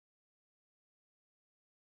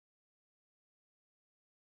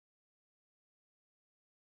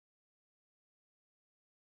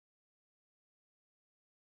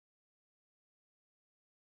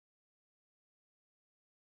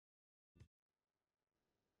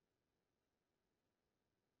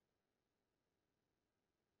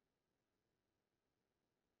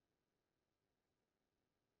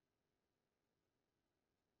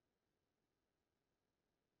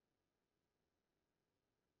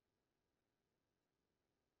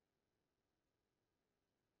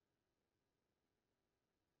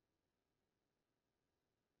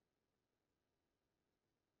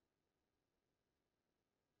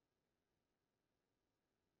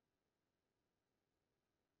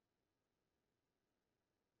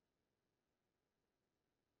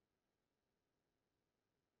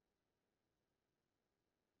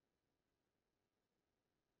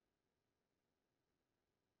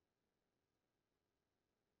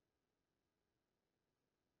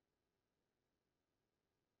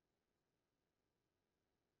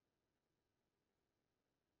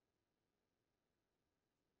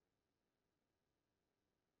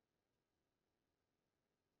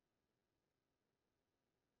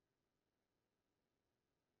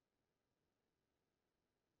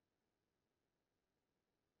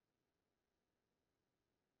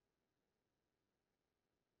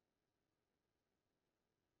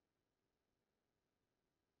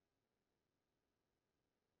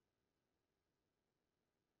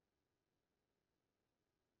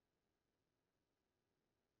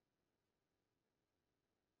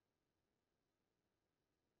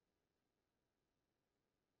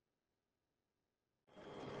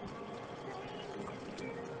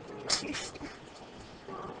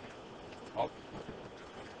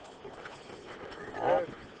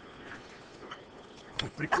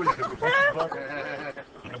Hi!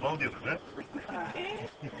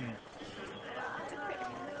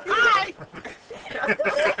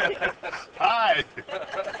 Hi!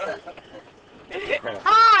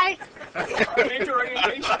 Hi! Major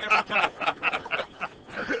orientation every time.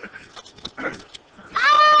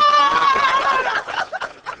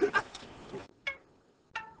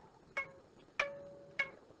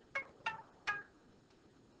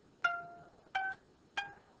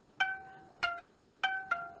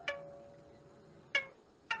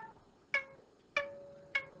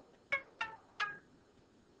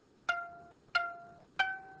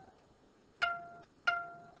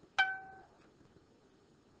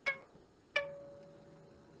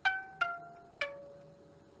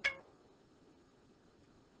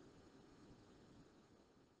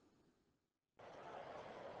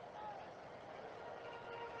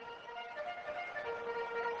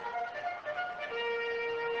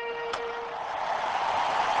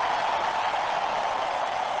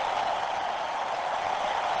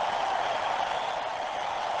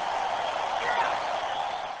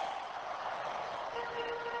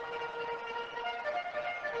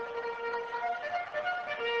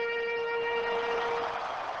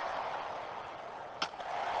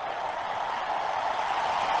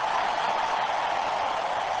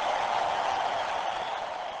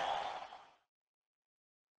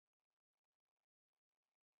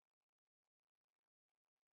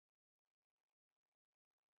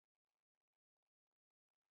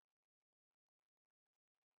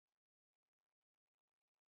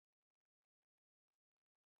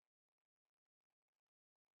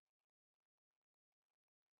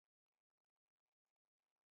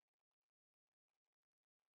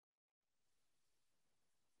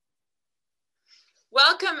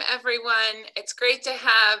 Welcome, everyone. It's great to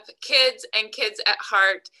have kids and kids at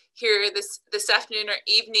heart here this afternoon or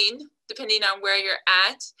evening, depending on where you're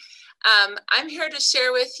at. I'm here to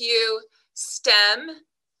share with you STEM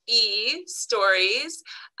stories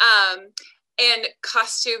and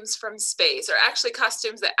costumes from space, or actually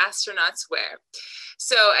costumes that astronauts wear.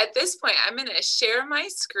 So at this point, I'm going to share my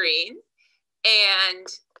screen and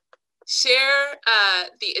share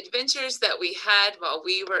the adventures that we had while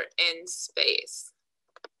we were in space.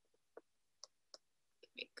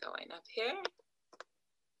 Going up here.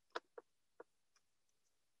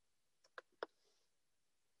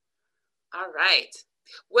 All right.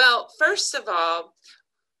 Well, first of all,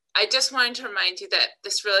 I just wanted to remind you that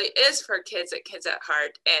this really is for kids at Kids at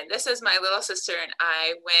Heart. And this is my little sister and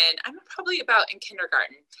I when I'm probably about in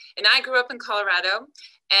kindergarten. And I grew up in Colorado,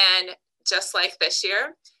 and just like this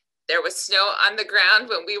year, there was snow on the ground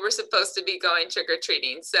when we were supposed to be going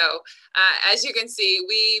trick-or-treating. So as you can see,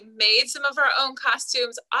 we made some of our own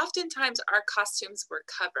costumes. Oftentimes our costumes were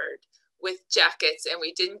covered with jackets and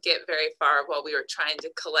we didn't get very far while we were trying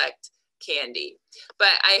to collect candy.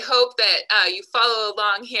 But I hope that you follow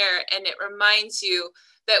along here, and it reminds you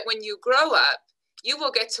that when you grow up, you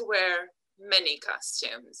will get to wear many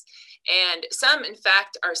costumes. And some, in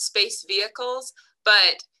fact, are space vehicles,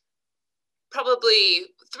 but probably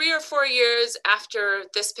 3 or 4 years after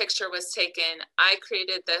this picture was taken, I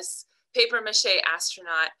created this paper mache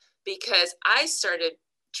astronaut because I started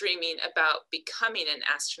dreaming about becoming an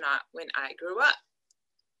astronaut when I grew up.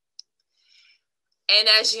 And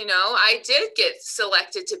as you know, I did get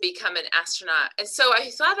selected to become an astronaut. And so I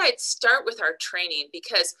thought I'd start with our training,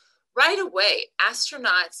 because right away,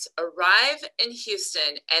 astronauts arrive in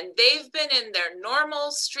Houston and they've been in their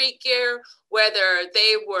normal street gear, whether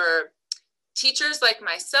they were teachers like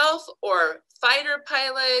myself or fighter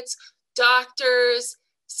pilots, doctors,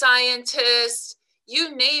 scientists,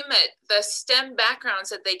 you name it, the STEM backgrounds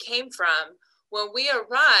that they came from. When we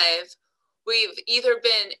arrive, we've either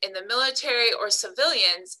been in the military or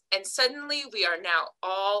civilians, and suddenly we are now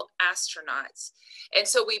all astronauts. And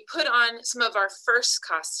so we put on some of our first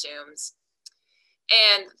costumes.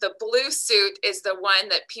 And the blue suit is the one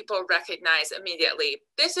that people recognize immediately.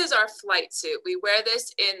 This is our flight suit. We wear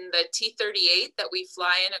this in the T-38 that we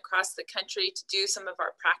fly in across the country to do some of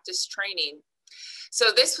our practice training.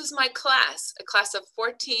 So this was my class, a class of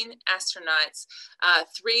 14 astronauts,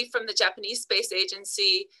 3 from the Japanese Space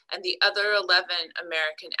Agency and the other 11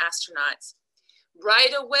 American astronauts.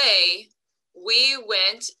 Right away, we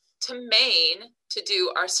went to Maine to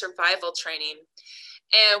do our survival training.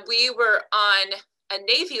 And we were on a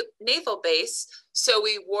naval base, so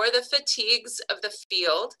we wore the fatigues of the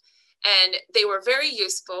field, and they were very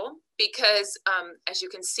useful because, as you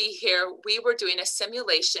can see here, we were doing a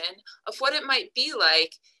simulation of what it might be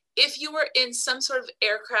like if you were in some sort of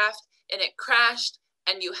aircraft and it crashed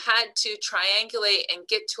and you had to triangulate and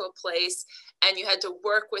get to a place and you had to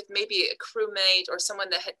work with maybe a crewmate or someone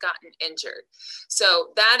that had gotten injured. So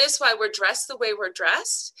that is why we're dressed the way we're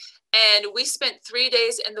dressed. And we spent 3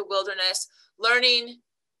 days in the wilderness learning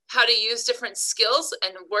how to use different skills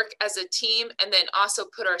and work as a team, and then also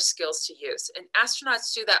put our skills to use. And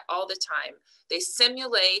astronauts do that all the time. They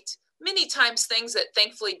simulate many times things that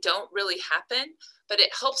thankfully don't really happen, but it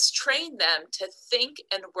helps train them to think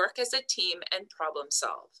and work as a team and problem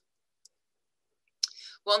solve.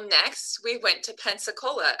 Well, next we went to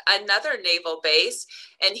Pensacola, another naval base.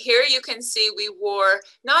 And here you can see we wore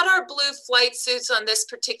not our blue flight suits on this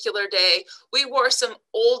particular day. We wore some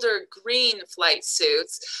older green flight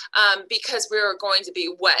suits because we were going to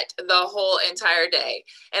be wet the whole entire day.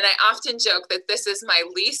 And I often joke that this is my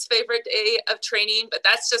least favorite day of training, but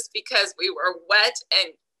that's just because we were wet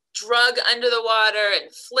and drug under the water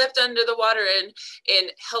and flipped under the water in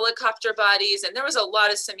helicopter bodies. And there was a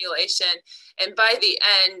lot of simulation. And by the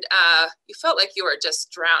end, you felt like you were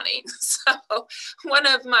just drowning. So one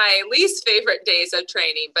of my least favorite days of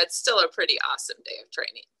training, but still a pretty awesome day of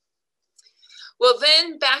training. Well,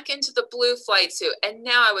 then back into the blue flight suit. And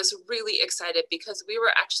now I was really excited because we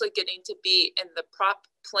were actually getting to be in the prop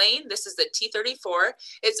plane. This is the T-34.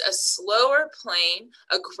 It's a slower plane,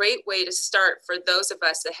 a great way to start for those of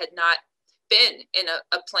us that had not been in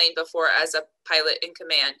a plane before as a pilot in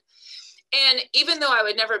command. And even though I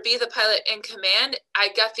would never be the pilot in command, I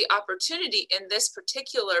got the opportunity in this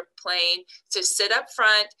particular plane to sit up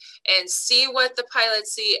front and see what the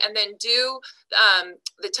pilots see, and then do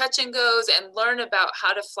the touch and goes and learn about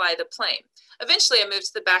how to fly the plane. Eventually I moved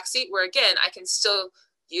to the back seat where, again, I can still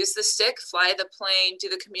use the stick, fly the plane, do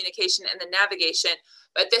the communication and the navigation,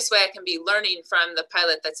 but this way I can be learning from the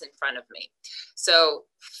pilot that's in front of me. So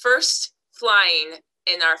first flying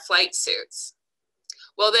in our flight suits.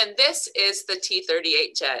 Well, then this is the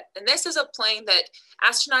T-38 jet. And this is a plane that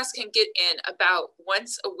astronauts can get in about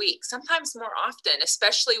once a week, sometimes more often,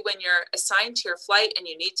 especially when you're assigned to your flight and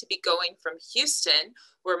you need to be going from Houston,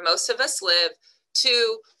 where most of us live,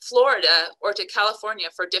 to Florida or to California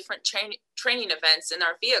for different training events in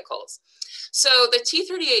our vehicles. So the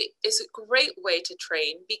T-38 is a great way to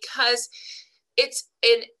train because it's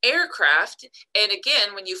an aircraft. And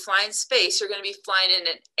again, when you fly in space, you're going to be flying in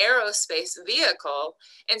an aerospace vehicle.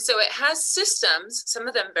 And so it has systems, some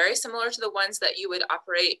of them very similar to the ones that you would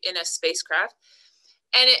operate in a spacecraft.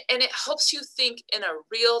 And it helps you think in a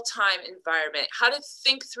real-time environment, how to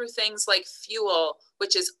think through things like fuel,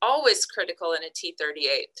 which is always critical in a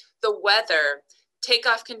T-38, the weather,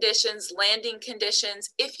 takeoff conditions, landing conditions,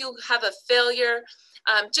 if you have a failure,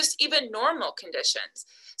 just even normal conditions.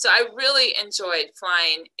 So I really enjoyed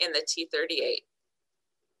flying in the T-38.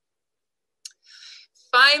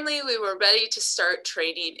 Finally, we were ready to start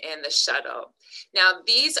training in the shuttle. Now,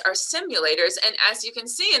 these are simulators, and as you can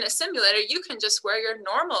see in a simulator, you can just wear your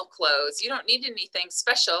normal clothes. You don't need anything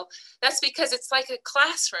special. That's because it's like a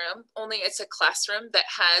classroom, only it's a classroom that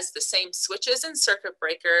has the same switches and circuit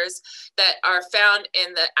breakers that are found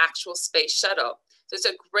in the actual space shuttle. So it's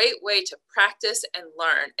a great way to practice and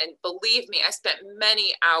learn. And believe me, I spent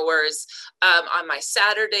many hours on my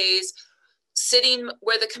Saturdays sitting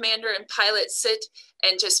where the commander and pilot sit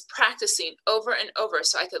and just practicing over and over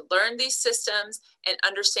so I could learn these systems and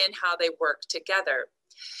understand how they work together.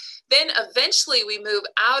 Then eventually we move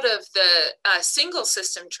out of the single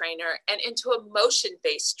system trainer and into a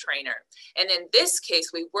motion-based trainer. And in this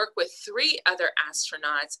case, we work with 3 other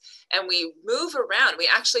astronauts and we move around. We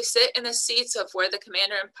actually sit in the seats of where the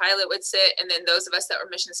commander and pilot would sit, and then those of us that were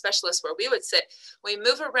mission specialists where we would sit. We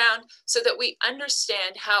move around so that we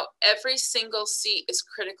understand how every single seat is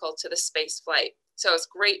critical to the space flight. So it's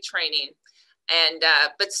great training. And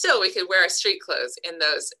but still we could wear our street clothes in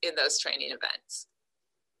those training events.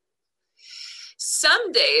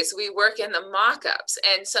 Some days we work in the mock-ups,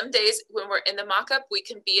 and some days when we're in the mock-up, we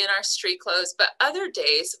can be in our street clothes, but other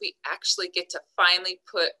days we actually get to finally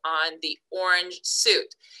put on the orange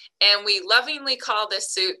suit. And we lovingly call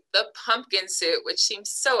this suit the pumpkin suit, which seems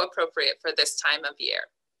so appropriate for this time of year.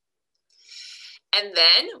 And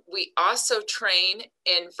then we also train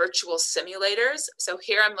in virtual simulators. So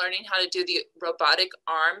here I'm learning how to do the robotic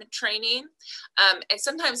arm training. And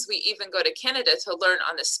sometimes we even go to Canada to learn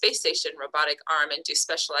on the space station robotic arm and do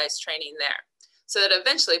specialized training there, so that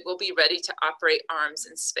eventually we'll be ready to operate arms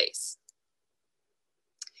in space.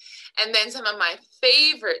 And then some of my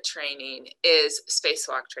favorite training is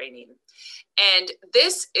spacewalk training. And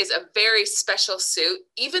this is a very special suit,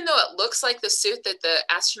 even though it looks like the suit that the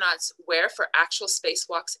astronauts wear for actual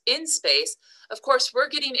spacewalks in space. Of course, we're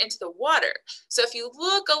getting into the water. So if you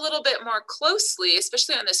look a little bit more closely,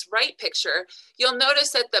 especially on this right picture, you'll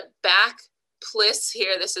notice that the back Pliss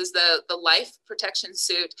here. This is the life protection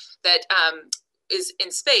suit that is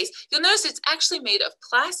in space. You'll notice it's actually made of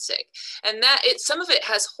plastic, and that some of it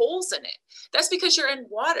has holes in it. That's because you're in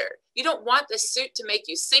water. You don't want the suit to make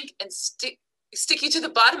you sink and stick you to the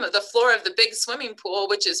bottom of the floor of the big swimming pool,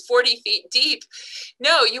 which is 40 feet deep.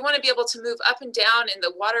 No, you want to be able to move up and down in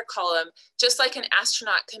the water column, just like an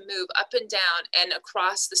astronaut can move up and down and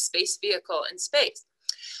across the space vehicle in space.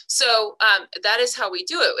 So that is how we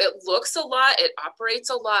do it. It looks a lot, it operates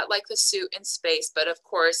a lot like the suit in space, but of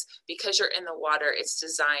course, because you're in the water, it's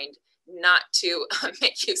designed not to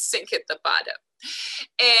make you sink at the bottom.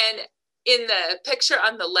 And in the picture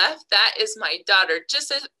on the left, that is my daughter,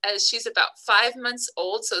 just as she's about 5 months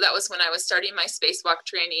old. So that was when I was starting my spacewalk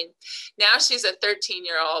training. Now she's a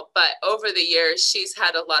 13-year-old, but over the years, she's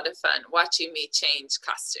had a lot of fun watching me change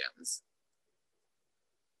costumes.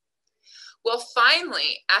 Well,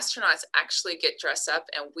 finally, astronauts actually get dressed up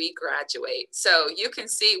and we graduate. So you can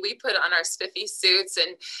see we put on our spiffy suits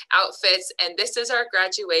and outfits, and this is our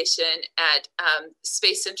graduation at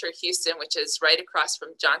Space Center Houston, which is right across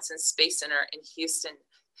from Johnson Space Center in Houston,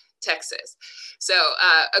 Texas. So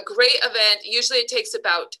a great event. Usually it takes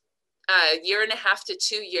about a year and a half to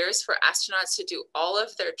 2 years for astronauts to do all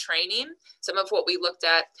of their training. Some of what we looked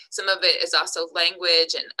at, some of it is also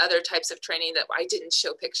language and other types of training that I didn't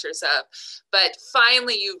show pictures of. But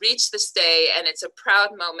finally you reach this day, and it's a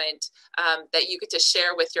proud moment that you get to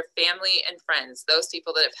share with your family and friends, those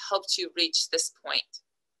people that have helped you reach this point.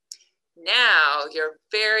 Now you're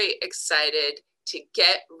very excited to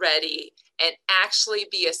get ready and actually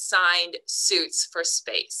be assigned suits for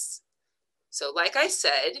space. So like I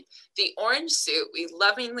said, the orange suit we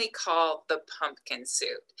lovingly call the pumpkin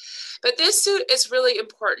suit. But this suit is really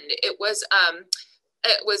important. It was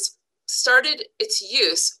started its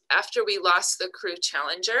use after we lost the Crew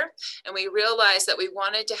Challenger, and we realized that we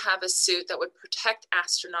wanted to have a suit that would protect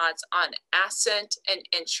astronauts on ascent and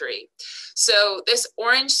entry. So this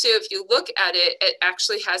orange suit, if you look at it, it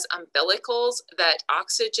actually has umbilicals that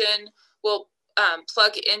oxygen will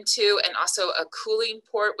plug into, and also a cooling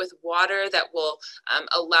port with water that will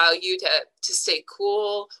allow you to stay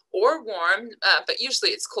cool or warm, but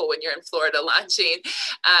usually it's cool when you're in Florida launching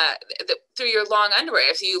through your long underwear.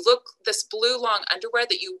 If you look, this blue long underwear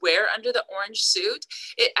that you wear under the orange suit,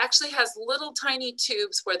 it actually has little tiny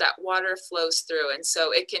tubes where that water flows through, and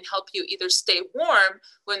so it can help you either stay warm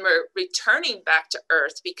when we're returning back to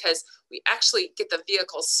Earth, because we actually get the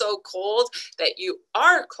vehicle so cold that you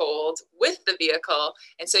are cold with the vehicle,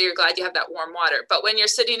 and so you're glad you have that warm water. But when you're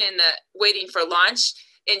sitting waiting for launch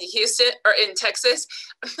in Houston, or in Texas,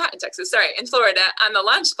 not in Texas, sorry, in Florida on the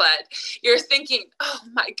launch pad, you're thinking, oh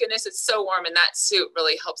my goodness, it's so warm, and that suit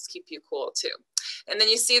really helps keep you cool too. And then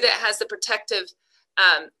you see that it has the protective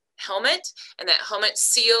helmet, and that helmet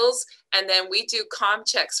seals, and then we do comm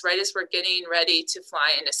checks right as we're getting ready to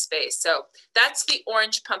fly into space. So that's the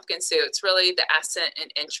orange pumpkin suit. It's really the ascent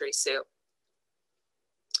and entry suit.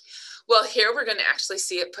 Well, here we're going to actually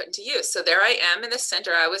see it put into use. So there I am in the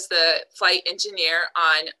center. I was the flight engineer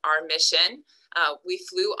on our mission. We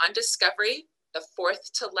flew on Discovery, the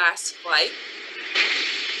 4th to last flight.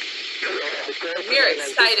 We are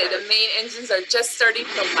excited. The main engines are just starting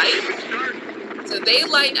to light. So they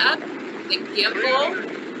light up, they gimbal,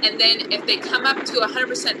 and then if they come up to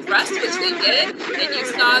 100% thrust, which they did, then you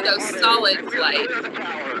saw those solid flight.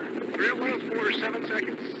 7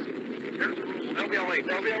 seconds. They'll be late.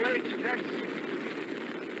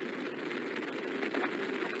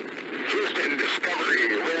 Houston Discovery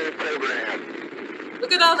roll program.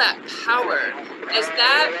 Look at all that power. As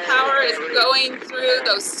that power is going through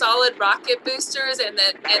those solid rocket boosters and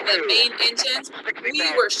the main engines, we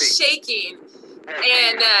were shaking,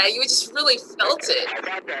 and you just really felt it. I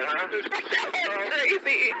got that, huh?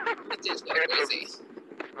 Crazy. It is very crazy.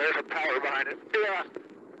 There's a power behind it. Yeah.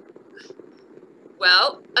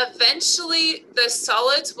 Well, eventually the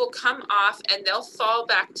solids will come off and they'll fall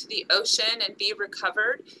back to the ocean and be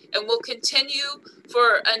recovered. And we'll continue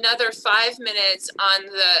for another 5 minutes on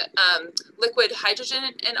the liquid hydrogen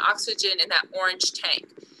and oxygen in that orange tank.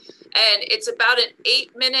 And it's about an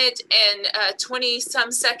 8-minute and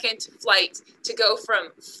 20-some second flight to go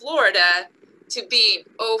from Florida to being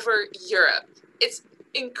over Europe. It's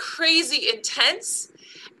crazy intense,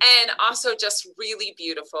 and also just really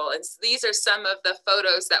beautiful. And these are some of the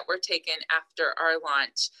photos that were taken after our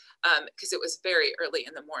launch, because it was very early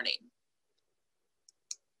in the morning.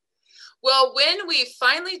 Well, when we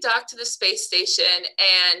finally docked to the space station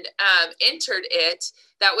and entered it,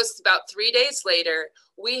 that was about 3 days later,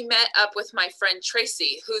 we met up with my friend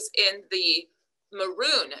Tracy, who's in the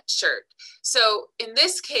maroon shirt. So in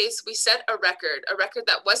this case, we set a record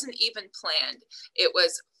that wasn't even planned. It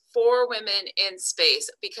was 4 women in space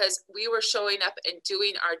because we were showing up and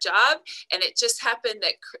doing our job, and it just happened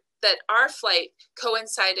that our flight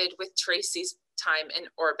coincided with Tracy's time in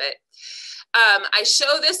orbit. I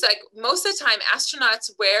show this, like most of the time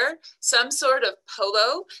astronauts wear some sort of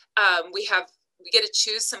polo. We get to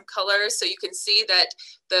choose some colors, so you can see that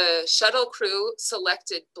the shuttle crew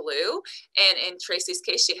selected blue, and in Tracy's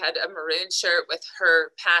case she had a maroon shirt with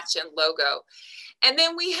her patch and logo. And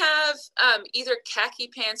then we have either khaki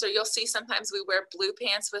pants, or you'll see sometimes we wear blue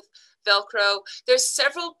pants with Velcro. There's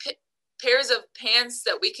several pairs of pants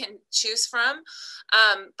that we can choose from,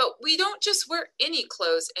 but we don't just wear any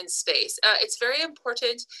clothes in space. It's very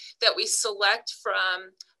important that we select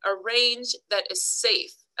from a range that is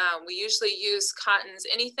safe. We usually use cottons,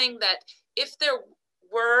 anything that if there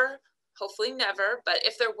were, hopefully never, but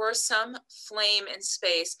if there were some flame in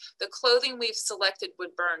space, the clothing we've selected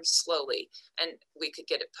would burn slowly and we could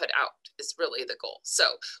get it put out is really the goal. So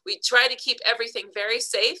we try to keep everything very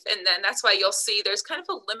safe, and then that's why you'll see there's kind of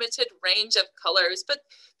a limited range of colors, but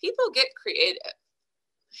people get creative.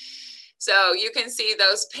 So you can see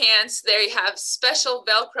those pants, they have special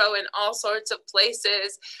Velcro in all sorts of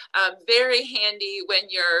places. Very handy when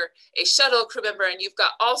you're a shuttle crew member and you've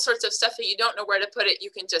got all sorts of stuff and you don't know where to put it,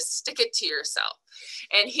 you can just stick it to yourself.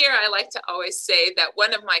 And here I like to always say that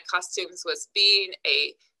one of my costumes was being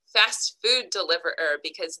a fast food deliverer,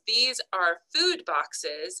 because these are food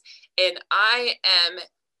boxes and I am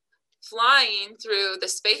flying through the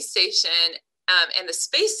space station, and the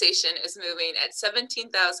space station is moving at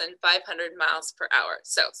 17,500 miles per hour.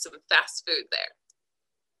 So some fast food there.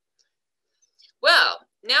 Well,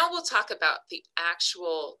 now we'll talk about the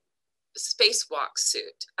actual spacewalk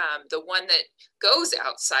suit, the one that goes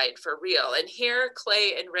outside for real. And here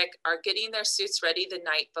Clay and Rick are getting their suits ready the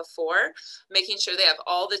night before, making sure they have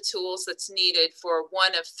all the tools that's needed for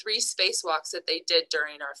one of 3 spacewalks that they did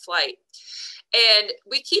during our flight. And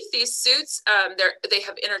we keep these suits, they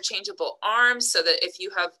have interchangeable arms, so that if you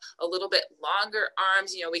have a little bit longer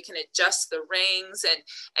arms, you know, we can adjust the rings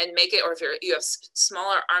and make it, or if you have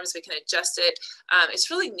smaller arms, we can adjust it. It's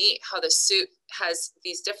really neat how the suit has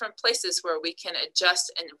these different places where we can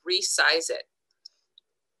adjust and resize it.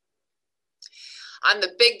 On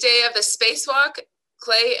the big day of the spacewalk,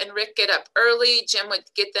 Clay and Rick get up early. Jim would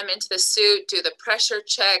get them into the suit, do the pressure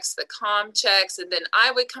checks, the comm checks, and then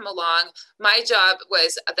I would come along. My job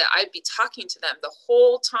was that I'd be talking to them the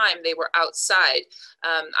whole time they were outside.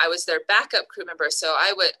 I was their backup crew member, so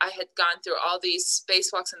I had gone through all these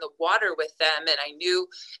spacewalks in the water with them, and I knew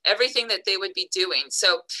everything that they would be doing.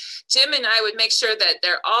 So Jim and I would make sure that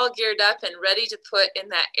they're all geared up and ready to put in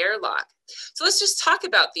that airlock. So let's just talk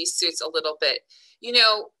about these suits a little bit. You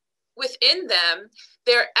know, within them,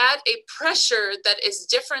 they're at a pressure that is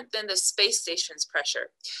different than the space station's pressure.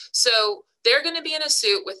 So they're going to be in a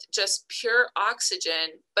suit with just pure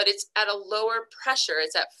oxygen, but it's at a lower pressure.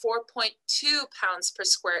 It's at 4.2 pounds per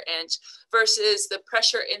square inch versus the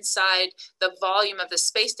pressure inside the volume of the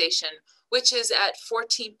space station, which is at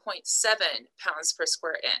 14.7 pounds per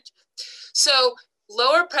square inch. So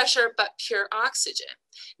lower pressure, but pure oxygen.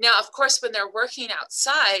 Now, of course, when they're working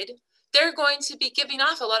outside, they're going to be giving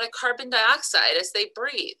off a lot of carbon dioxide as they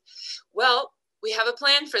breathe. Well, we have a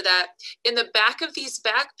plan for that. In the back of these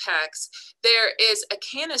backpacks, there is a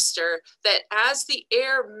canister that as the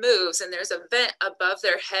air moves, and there's a vent above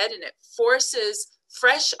their head, and it forces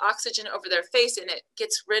fresh oxygen over their face, and it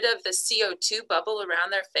gets rid of the CO2 bubble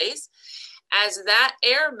around their face. As that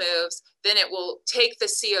air moves, then it will take the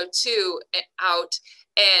CO2 out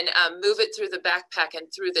and move it through the backpack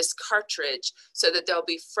and through this cartridge so that there'll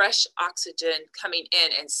be fresh oxygen coming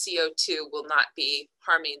in and CO2 will not be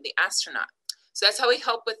harming the astronaut. So that's how we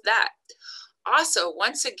help with that. Also,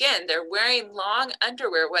 once again, they're wearing long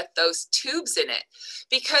underwear with those tubes in it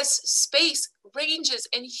because space ranges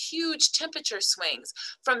in huge temperature swings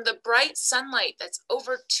from the bright sunlight that's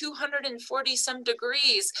over 240 some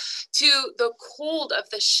degrees to the cold of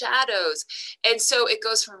the shadows. And so it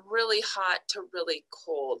goes from really hot to really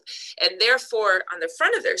cold. And therefore, on the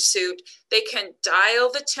front of their suit, they can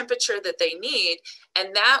dial the temperature that they need,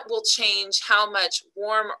 and that will change how much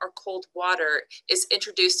warm or cold water is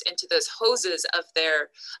introduced into those hoses of their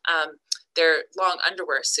long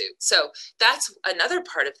underwear suit. So that's another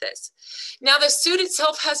part of this. Now the suit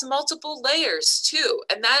itself has multiple layers too,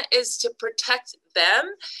 and that is to protect them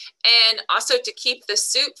and also to keep the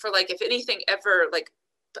suit for, like, if anything ever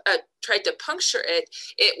tried to puncture it,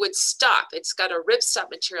 it would stop. It's got a ripstop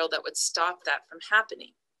material that would stop that from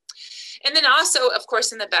happening. And then also, of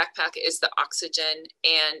course, in the backpack is the oxygen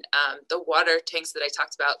and the water tanks that I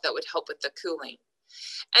talked about that would help with the cooling.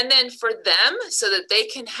 And then for them, so that they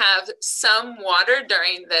can have some water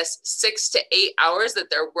during this 6 to 8 hours that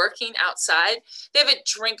they're working outside, they have a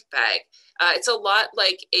drink bag. It's a lot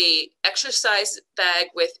like a exercise bag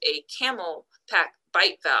with a camel pack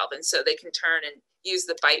bite valve. And so they can turn and use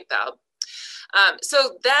the bite valve.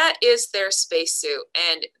 So that is their spacesuit,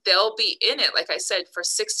 and they'll be in it, like I said, for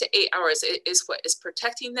 6 to 8 hours. It is what is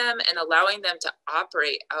protecting them and allowing them to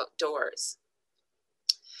operate outdoors.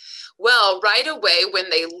 Well, right away when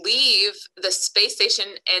they leave the space station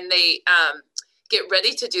and they get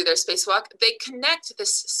ready to do their spacewalk, they connect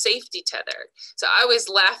this safety tether. So I always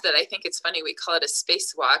laugh that I think it's funny we call it a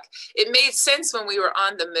spacewalk. It made sense when we were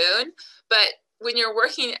on the moon, but when you're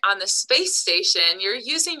working on the space station, you're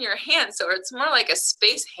using your hands. So it's more like a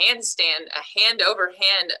space handstand, a hand over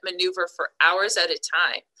hand maneuver for hours at a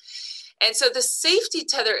time. And so the safety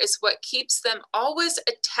tether is what keeps them always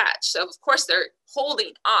attached. So of course they're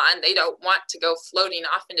holding on. They don't want to go floating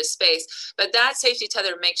off into space, but that safety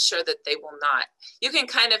tether makes sure that they will not. You can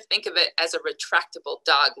kind of think of it as a retractable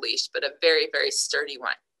dog leash, but a very, very sturdy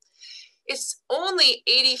one. It's only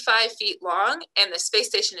 85 feet long, and the space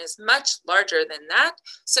station is much larger than that.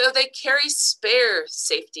 So they carry spare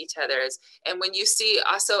safety tethers. And when you see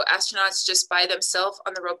also astronauts just by themselves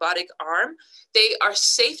on the robotic arm, they are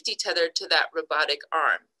safety tethered to that robotic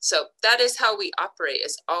arm. So that is how we operate,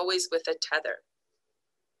 is always with a tether.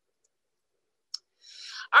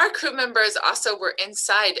 Our crew members also were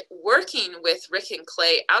inside working with Rick and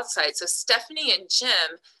Clay outside. So Stephanie and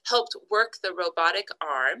Jim helped work the robotic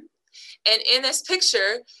arm. And in this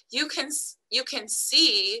picture, you can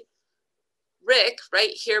see Rick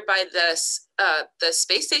right here by the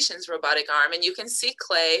space station's robotic arm, and you can see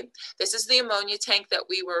Clay. This is the ammonia tank that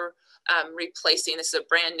we were replacing. This is a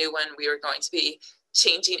brand new one. We are going to be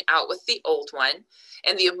changing out with the old one.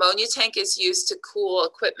 And the ammonia tank is used to cool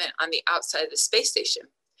equipment on the outside of the space station.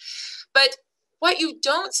 But what you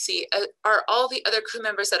don't see are all the other crew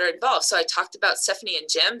members that are involved. So I talked about Stephanie and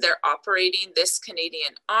Jim. They're operating this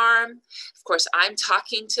Canadian arm. Of course, I'm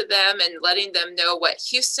talking to them and letting them know what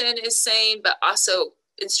Houston is saying, but also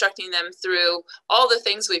instructing them through all the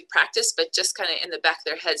things we've practiced, but just kind of in the back of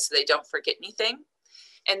their heads so they don't forget anything.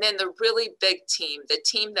 And then the really big team, the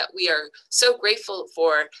team that we are so grateful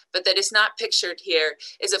for, but that is not pictured here,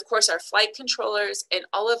 is of course our flight controllers and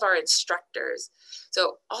all of our instructors.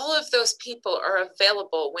 So all of those people are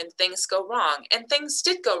available when things go wrong, and things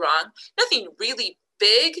did go wrong. Nothing really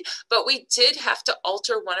big, but we did have to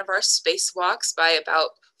alter one of our spacewalks by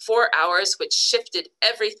about 4 hours, which shifted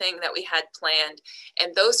everything that we had planned.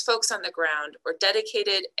 And those folks on the ground were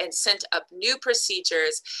dedicated and sent up new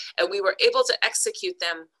procedures, and we were able to execute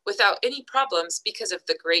them without any problems because of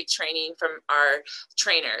the great training from our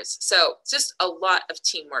trainers. So just a lot of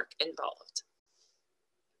teamwork involved.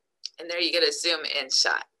 And there you get a zoom in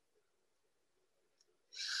shot.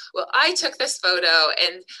 Well, I took this photo,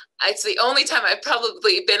 and it's the only time I've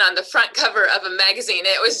probably been on the front cover of a magazine.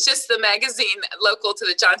 It was just the magazine local to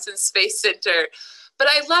the Johnson Space Center. But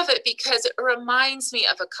I love it because it reminds me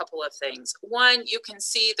of a couple of things. One, you can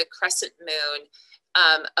see the crescent moon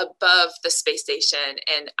above the space station.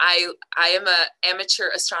 And I am an amateur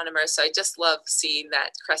astronomer, so I just love seeing that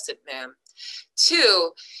crescent moon.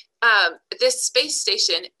 Two, this space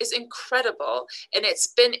station is incredible, and it's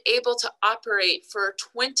been able to operate for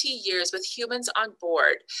 20 years with humans on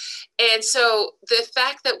board. And so the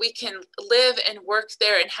fact that we can live and work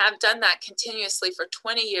there and have done that continuously for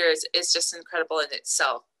 20 years is just incredible in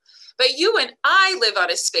itself. But you and I live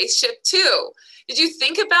on a spaceship too. Did you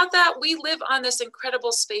think about that? We live on this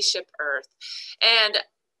incredible spaceship Earth. And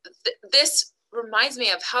this reminds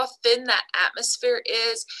me of how thin that atmosphere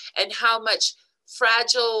is and how much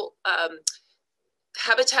fragile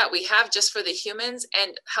habitat we have just for the humans,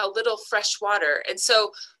 and how little fresh water. And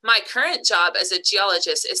so my current job as a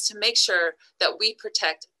geologist is to make sure that we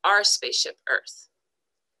protect our spaceship Earth.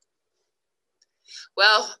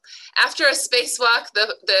 Well, after a spacewalk,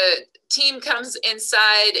 the team comes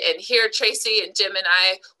inside, and here Tracy and Jim and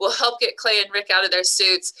I will help get Clay and Rick out of their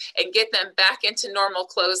suits and get them back into normal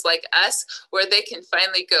clothes like us, where they can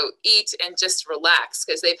finally go eat and just relax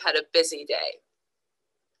because they've had a busy day.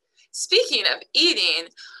 Speaking of eating,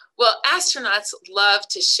 well, astronauts love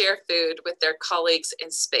to share food with their colleagues in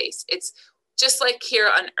space. It's just like here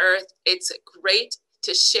on Earth. It's great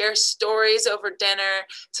to share stories over dinner,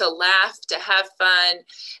 to laugh, to have fun.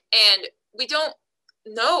 And we don't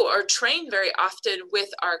know or train very often with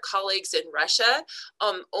our colleagues in Russia.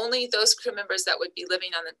 Only those crew members that would be living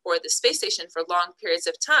on board the space station for long periods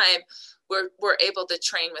of time were able to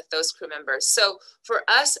train with those crew members. So for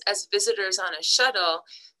us as visitors on a shuttle,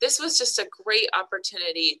 this was just a great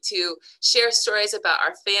opportunity to share stories about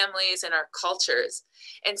our families and our cultures.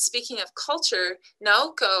 And speaking of culture,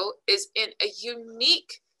 Naoko is in a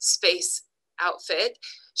unique space outfit.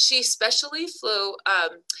 She specially flew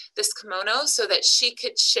this kimono so that she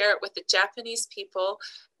could share it with the Japanese people.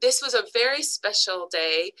 This was a very special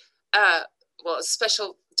day, well, a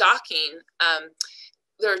special docking.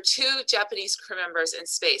 There are two Japanese crew members in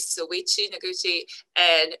space, so Soichi Noguchi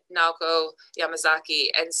and Naoko Yamazaki.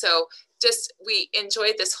 And so we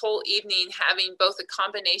enjoyed this whole evening having both a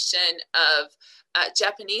combination of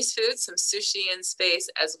Japanese food, some sushi in space,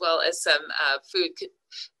 as well as some food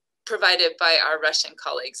provided by our Russian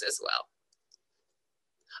colleagues as well.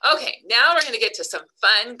 Okay, now we're going to get to some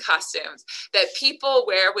fun costumes that people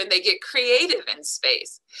wear when they get creative in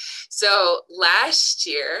space. So last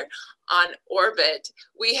year on orbit,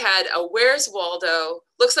 we had a Where's Waldo,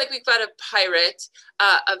 looks like we've got a pirate,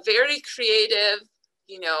 a very creative,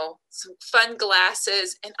 you know, some fun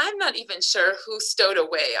glasses, and I'm not even sure who stowed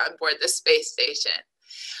away on board the space station.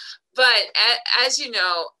 But as you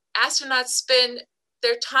know, astronauts spend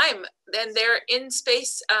their time and they're in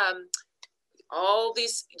space all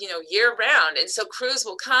these, you know, year round. And so crews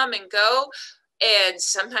will come and go, and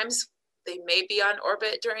sometimes they may be on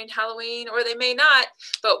orbit during Halloween or they may not,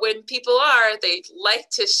 but when people are, they like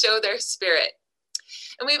to show their spirit.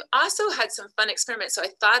 And we've also had some fun experiments, so I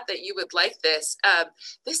thought that you would like this.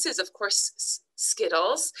 This is, of course,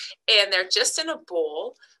 Skittles, and they're just in a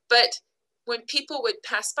bowl, but when people would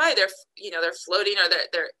pass by, they're, you know, they're floating or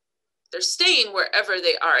they're staying wherever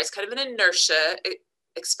they are. It's kind of an inertia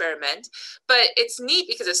experiment, but it's neat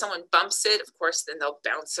because if someone bumps it, of course, then they'll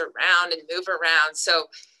bounce around and move around. So,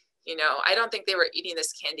 you know, I don't think they were eating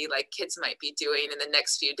this candy like kids might be doing in the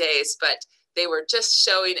next few days, but they were just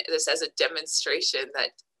showing this as a demonstration that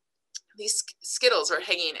these Skittles are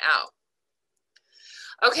hanging out.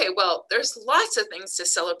 Okay, well, there's lots of things to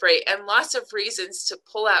celebrate and lots of reasons to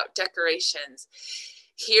pull out decorations.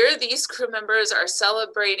 Here, these crew members are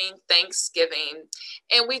celebrating Thanksgiving,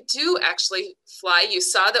 and we do actually fly. You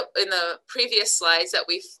saw that in the previous slides that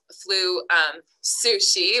we flew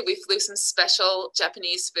sushi. We flew some special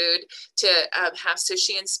Japanese food to have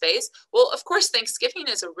sushi in space. Well, of course, Thanksgiving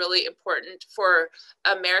is a really important for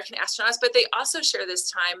American astronauts, but they also share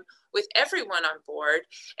this time with everyone on board.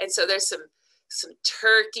 And so there's some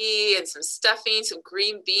turkey and some stuffing, some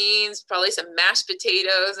green beans, probably some mashed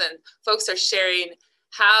potatoes, and folks are sharing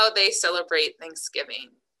how they celebrate Thanksgiving.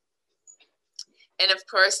 And of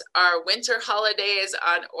course, our winter holidays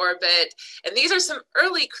on orbit. And these are some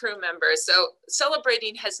early crew members. So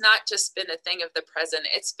celebrating has not just been a thing of the present,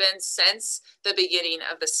 it's been since the beginning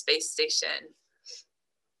of the space station.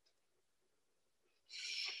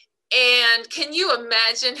 And can you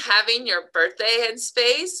imagine having your birthday in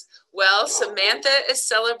space? Well, Samantha is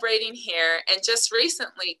celebrating here, and just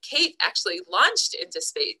recently, Kate actually launched into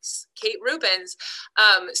space, Kate Rubens.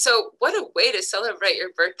 So what a way to celebrate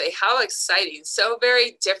your birthday. How exciting, so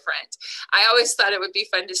very different. I always thought it would be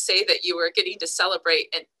fun to say that you were getting to celebrate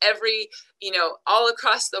in every, you know, all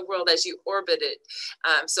across the world as you orbited.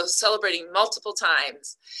 So celebrating multiple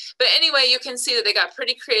times. But anyway, you can see that they got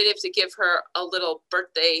pretty creative to give her a little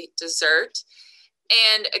birthday dessert.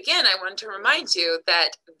 And again, I want to remind you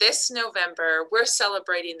that this November, we're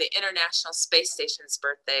celebrating the International Space Station's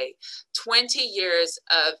birthday, 20 years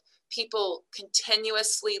of people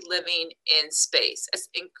continuously living in space. It's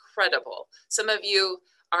incredible. Some of you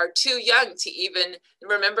are too young to even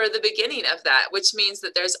remember the beginning of that, which means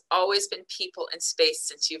that there's always been people in space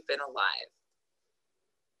since you've been alive.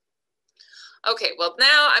 Okay, well,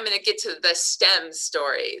 now I'm going to get to the STEM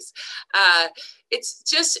stories. It's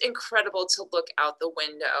just incredible to look out the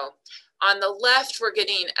window. On the left, we're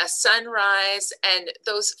getting a sunrise, and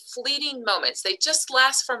those fleeting moments, they just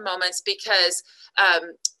last for moments because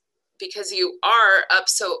you are up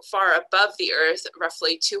so far above the Earth,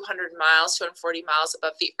 roughly 200 miles, 240 miles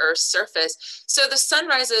above the Earth's surface. So the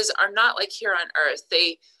sunrises are not like here on Earth.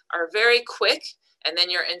 They are very quick, and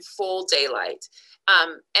then you're in full daylight.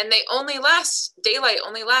 And daylight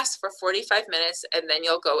only lasts for 45 minutes, and then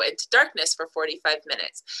you'll go into darkness for 45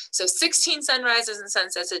 minutes. So 16 sunrises and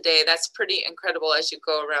sunsets a day, that's pretty incredible as you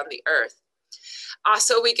go around the Earth.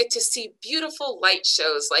 Also, we get to see beautiful light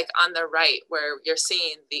shows like on the right where you're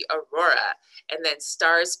seeing the aurora and then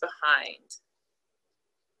stars behind.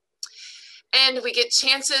 And we get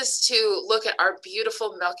chances to look at our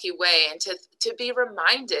beautiful Milky Way and to be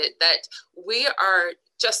reminded that we are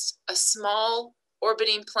just a small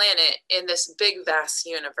orbiting planet in this big, vast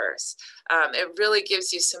universe. It really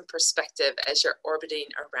gives you some perspective as you're orbiting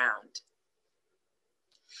around.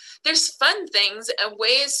 There's fun things and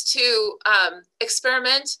ways to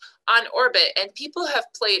experiment on orbit, and people have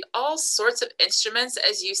played all sorts of instruments,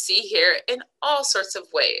 as you see here, in all sorts of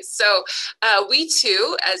ways. So we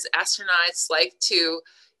too, as astronauts, like to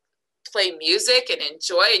play music and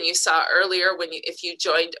enjoy. And you saw earlier, if you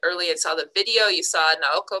joined early and saw the video, you saw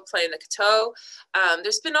Naoko playing the koto.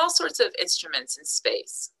 There's been all sorts of instruments in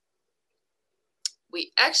space.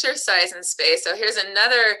 We exercise in space. So here's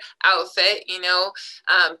another outfit,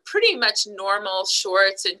 pretty much normal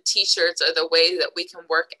shorts and t-shirts are the way that we can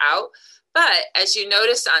work out. But as you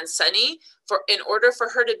noticed on Sunny, in order for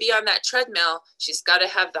her to be on that treadmill, she's got to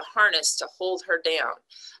have the harness to hold her down.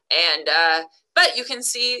 And but you can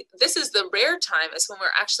see this is the rare time is when we're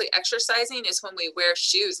actually exercising is when we wear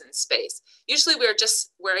shoes in space. Usually we're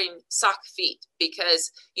just wearing sock feet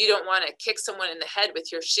because you don't want to kick someone in the head with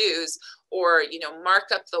your shoes or, mark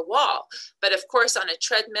up the wall. But of course on a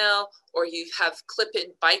treadmill, or you have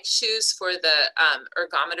clip-in bike shoes for the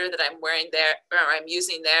ergometer that I'm wearing there, or I'm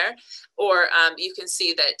using there, or you can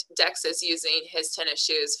see that Dex is using his tennis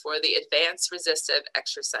shoes for the advanced resistive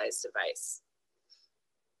exercise device.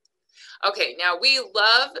 Okay, now we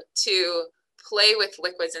love to play with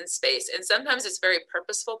liquids in space, and sometimes it's very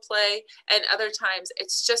purposeful play, and other times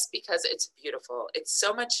it's just because it's beautiful. It's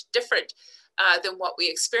so much different than what we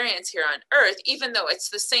experience here on Earth, even though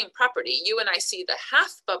it's the same property. You and I see the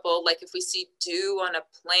half bubble, like if we see dew on a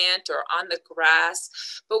plant or on the grass,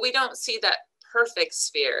 but we don't see that perfect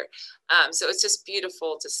sphere. So it's just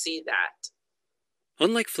beautiful to see that.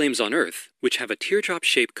 Unlike flames on Earth, which have a teardrop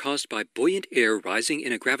shape caused by buoyant air rising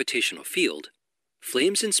in a gravitational field,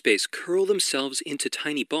 flames in space curl themselves into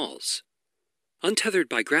tiny balls. Untethered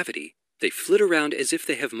by gravity, they flit around as if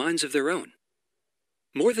they have minds of their own.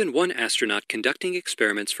 More than one astronaut conducting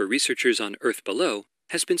experiments for researchers on Earth below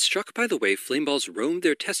has been struck by the way flame balls roamed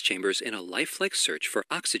their test chambers in a lifelike search for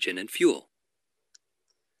oxygen and fuel.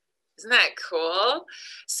 Isn't that cool?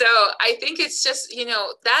 So I think it's just,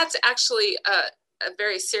 that's actually a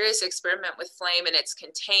very serious experiment with flame, and it's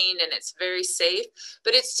contained and it's very safe,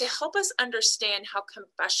 but it's to help us understand how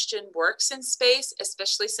combustion works in space,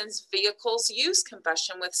 especially since vehicles use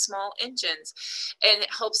combustion with small engines, and it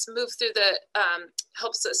helps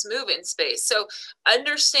helps us move in space. So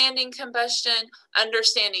understanding combustion,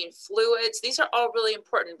 understanding fluids, these are all really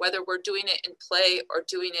important, whether we're doing it in play or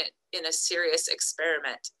doing it in a serious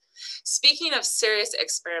experiment. Speaking of serious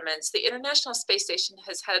experiments, the International Space Station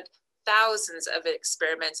has had thousands of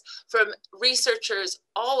experiments from researchers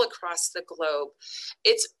all across the globe.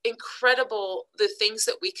 It's incredible the things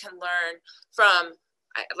that we can learn from,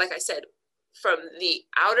 like I said, from the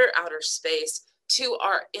outer space to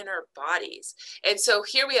our inner bodies. And so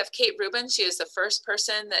here we have Kate Rubin. She is the first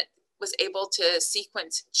person that was able to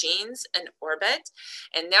sequence genes in orbit.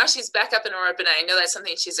 And now she's back up in orbit. And I know that's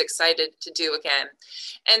something she's excited to do again.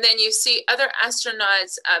 And then you see other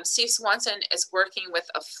astronauts. Steve Swanson is working with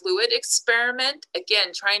a fluid experiment, again,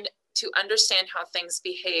 trying to understand how things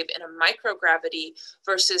behave in a microgravity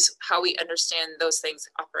versus how we understand those things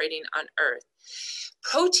operating on Earth.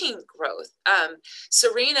 Protein growth.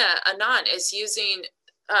 Serena Anand is using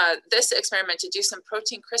this experiment to do some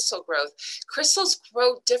protein crystal growth. Crystals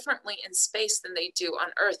grow differently in space than they do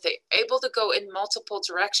on Earth. They're able to go in multiple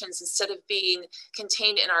directions instead of being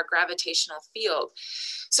contained in our gravitational field.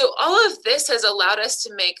 So all of this has allowed us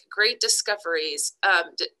to make great discoveries,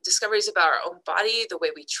 discoveries about our own body, the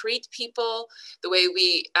way we treat people, the way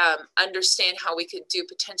we understand how we could do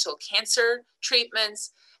potential cancer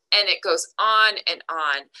treatments, and it goes on and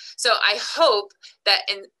on. So I hope that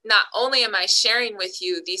not only am I sharing with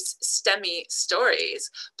you these STEMmy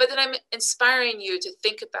stories, but that I'm inspiring you to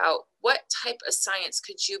think about what type of science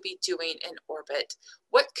could you be doing in orbit?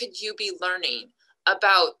 What could you be learning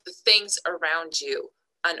about the things around you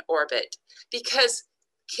on orbit? Because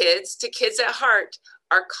kids at heart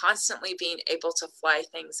are constantly being able to fly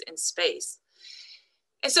things in space.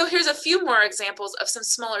 And so here's a few more examples of some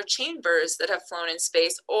smaller chambers that have flown in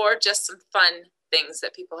space, or just some fun things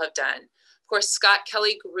that people have done. Of course, Scott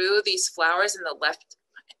Kelly grew these flowers in the left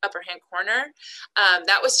upper hand corner.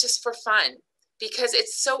 That was just for fun, because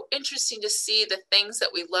it's so interesting to see the things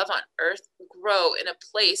that we love on Earth grow in a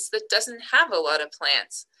place that doesn't have a lot of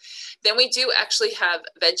plants. Then we do actually have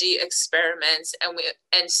veggie experiments,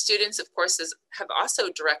 and students, of course, have also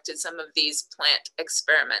directed some of these plant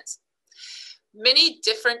experiments. many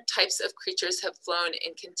different types of creatures have flown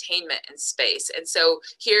in containment in space. And so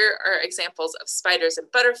here are examples of spiders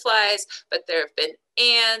and butterflies, but there have been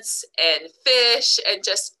ants and fish and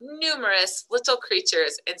just numerous little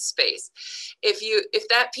creatures in space. If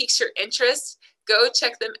that piques your interest, go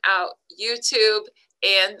check them out, YouTube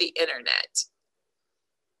and the internet.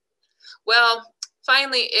 Well,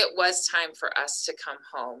 finally, it was time for us to come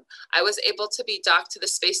home. I was able to be docked to the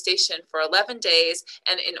space station for 11 days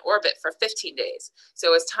and in orbit for 15 days. So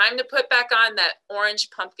it was time to put back on that orange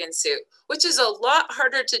pumpkin suit, which is a lot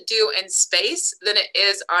harder to do in space than it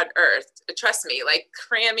is on Earth. Trust me, like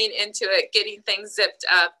cramming into it, getting things zipped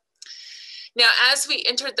up. Now, as we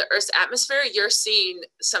entered the Earth's atmosphere, you're seeing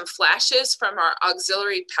some flashes from our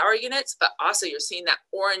auxiliary power units, but also you're seeing that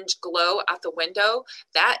orange glow out the window.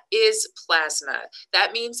 That is plasma.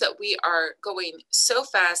 That means that we are going so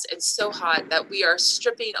fast and so hot that we are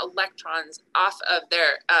stripping electrons off of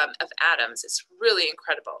their of atoms. It's really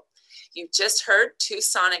incredible. You just heard 2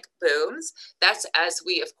 sonic booms. That's as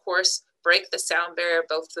we, of course, break the sound barrier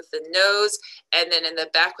both with the nose and then in the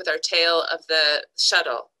back with our tail of the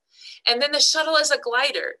shuttle. And then the shuttle is a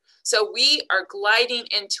glider. So we are gliding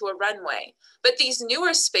into a runway. But these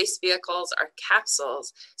newer space vehicles are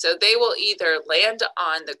capsules. So they will either land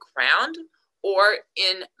on the ground or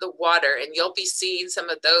in the water. And you'll be seeing some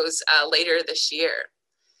of those later this year.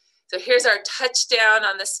 So here's our touchdown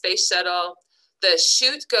on the space shuttle. The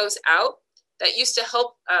chute goes out. That used to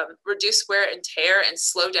help reduce wear and tear and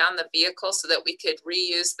slow down the vehicle so that we could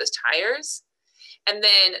reuse the tires. And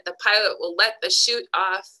then the pilot will let the chute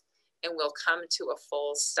off and we'll come to a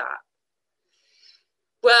full stop.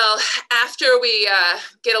 Well, after we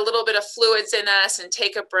get a little bit of fluids in us and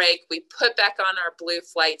take a break, we put back on our blue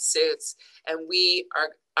flight suits, and we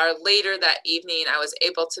are later that evening, I was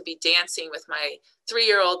able to be dancing with my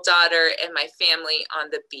 3-year-old daughter and my family on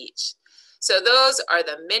the beach. So those are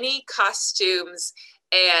the mini costumes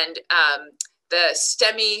and the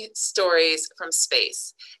STEMmy stories from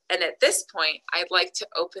space. And at this point, I'd like to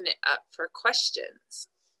open it up for questions.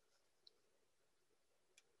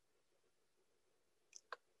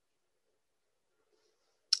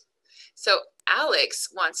 So Alex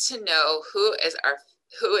wants to know who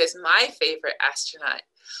is my favorite astronaut.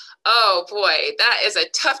 Oh boy, that is a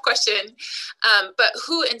tough question. But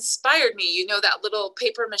who inspired me? You know, that little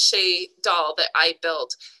paper mache doll that I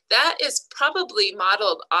built, that is probably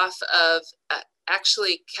modeled off of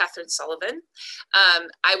actually Catherine Sullivan.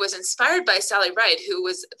 I was inspired by Sally Ride, who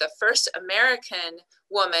was the first American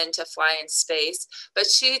woman to fly in space, but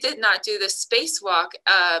she did not do the spacewalk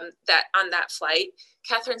on that flight.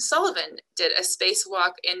 Catherine Sullivan did a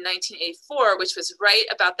spacewalk in 1984, which was right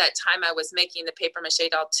about that time I was making the paper mache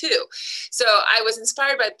doll too. So I was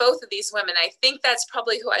inspired by both of these women. I think that's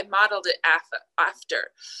probably who I modeled it after.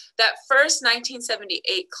 That first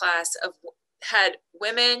 1978 class had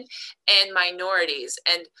women and minorities,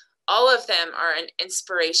 and all of them are an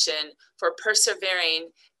inspiration for persevering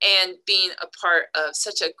and being a part of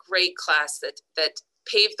such a great class that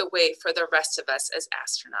paved the way for the rest of us as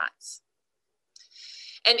astronauts.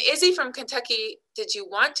 And Izzy from Kentucky, did you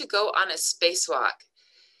want to go on a spacewalk?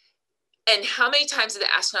 And how many times did the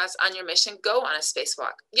astronauts on your mission go on a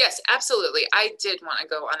spacewalk? Yes, absolutely. I did want to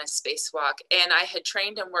go on a spacewalk, and I had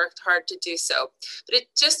trained and worked hard to do so. But it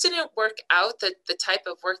just didn't work out. The type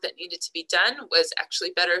of work that needed to be done was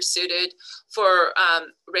actually better suited for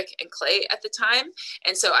Rick and Clay at the time.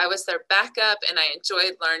 And so I was their backup, and I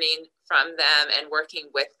enjoyed learning from them and working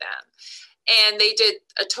with them. And they did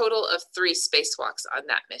a total of 3 spacewalks on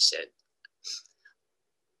that mission.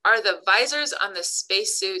 Are the visors on the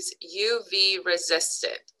spacesuits UV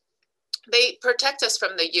resistant? They protect us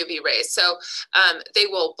from the UV rays. So they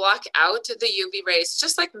will block out the UV rays,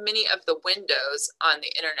 just like many of the windows on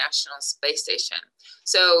the International Space Station.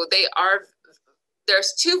 So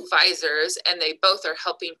there's 2 visors, and they both are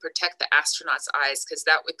helping protect the astronauts' eyes, because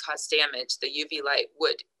that would cause damage. The UV light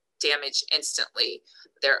would damage instantly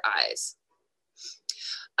their eyes.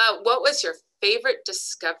 What was your favorite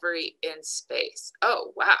discovery in space?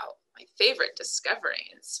 Oh, wow. My favorite discovery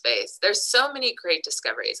in space. There's so many great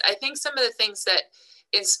discoveries. I think some of the things that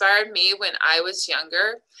inspired me when I was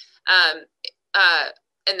younger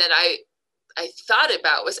and that I thought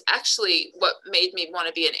about was actually what made me want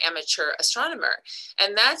to be an amateur astronomer.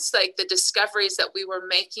 And that's like the discoveries that we were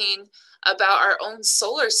making about our own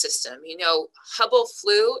solar system. You know, Hubble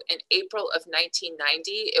flew in April of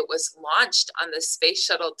 1990. It was launched on the Space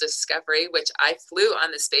Shuttle Discovery, which I flew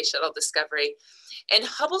on the Space Shuttle Discovery. And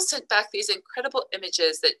Hubble sent back these incredible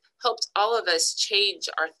images that helped all of us change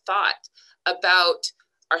our thought about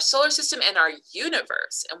our solar system and our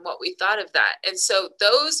universe and what we thought of that. And so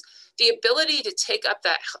the ability to take up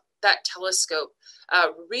that telescope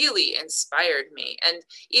really inspired me. And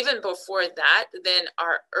even before that, then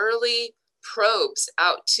our early probes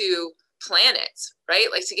out to planets, right?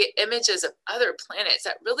 Like to get images of other planets,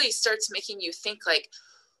 that really starts making you think like,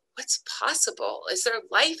 what's possible? Is there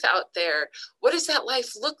life out there? What does that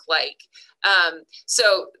life look like?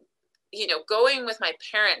 So, going with my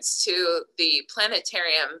parents to the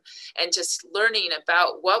planetarium and just learning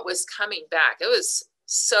about what was coming back, it was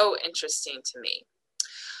so interesting to me.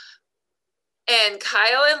 And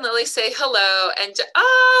Kyle and Lily say hello. And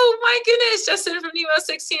oh my goodness, Justin from Nemo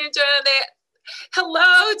 16 and Joanna,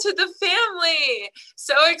 hello to the family.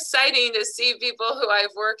 So exciting to see people who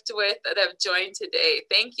I've worked with that have joined today.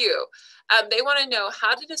 Thank you. They want to know,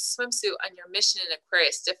 how did a swimsuit on your mission in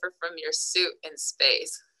Aquarius differ from your suit in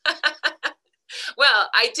space? Well,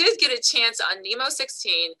 I did get a chance on Nemo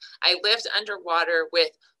 16. I lived underwater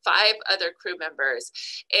with 5 other crew members,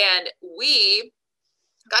 and we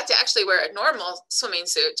got to actually wear a normal swimming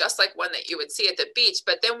suit, just like one that you would see at the beach,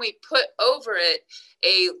 but then we put over it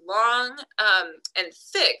a long and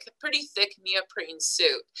pretty thick neoprene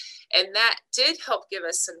suit. And that did help give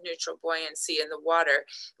us some neutral buoyancy in the water.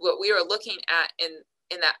 What we were looking at in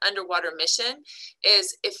that underwater mission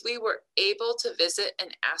is if we were able to visit an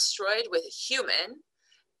asteroid with a human,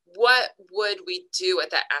 what would we do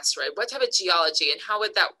at that asteroid? What type of geology and how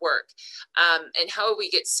would that work? And how would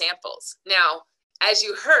we get samples? Now, as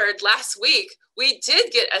you heard last week, we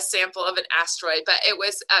did get a sample of an asteroid, but it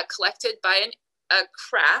was collected by a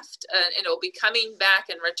craft, and it'll be coming back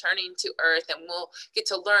and returning to Earth, and we'll get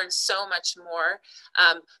to learn so much more.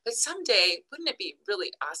 But someday, wouldn't it be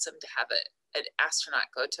really awesome to have an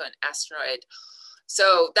astronaut go to an asteroid?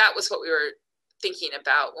 So that was what we were thinking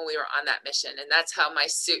about when we were on that mission, and that's how my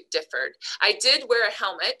suit differed. I did wear a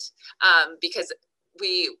helmet because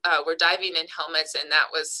we were diving in helmets, and that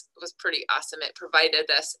was pretty awesome. It provided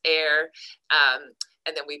us air,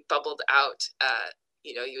 and then we bubbled out.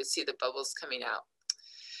 You would see the bubbles coming out.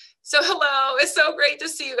 So hello, it's so great to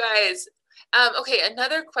see you guys. Okay,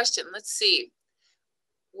 another question. Let's see.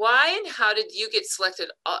 Why and how did you get selected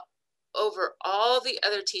over all the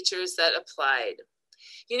other teachers that applied?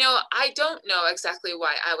 I don't know exactly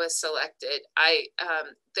why I was selected.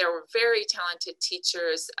 There were very talented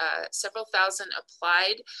teachers. Several thousand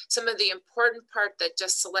applied. Some of the important part that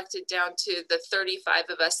just selected down to the 35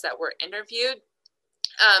 of us that were interviewed.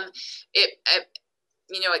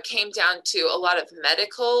 It came down to a lot of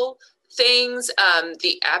medical things,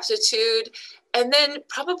 the aptitude, and then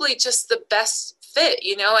probably just the best fit,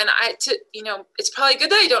 and it's probably good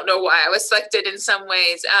that I don't know why I was selected in some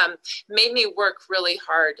ways. Made me work really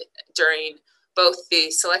hard during both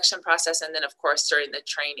the selection process and then of course during the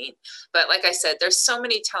training. But like I said, there's so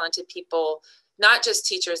many talented people, not just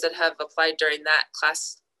teachers that have applied during that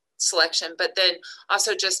class selection, but then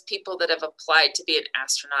also just people that have applied to be an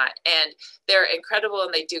astronaut, and they're incredible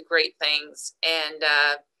and they do great things. And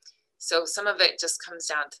so some of it just comes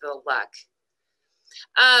down to the luck.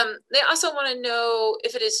 They also want to know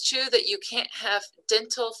if it is true that you can't have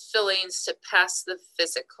dental fillings to pass the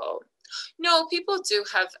physical. No, people do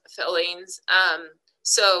have fillings.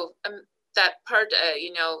 That part,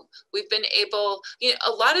 we've been able,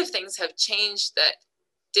 a lot of things have changed that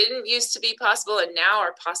didn't used to be possible and now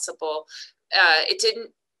are possible. You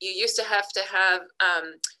used to have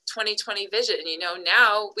 20/20 vision,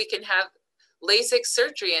 now we can have LASIK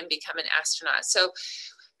surgery and become an astronaut. So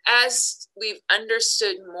as we've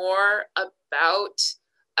understood more about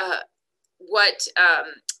what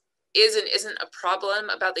is and isn't a problem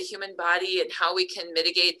about the human body and how we can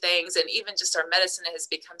mitigate things, and even just our medicine has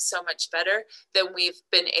become so much better, then we've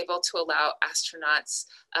been able to allow astronauts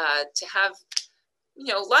to have,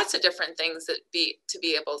 lots of different things to be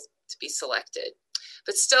able to be selected.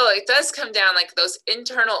 But still, it does come down like those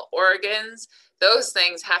internal organs, those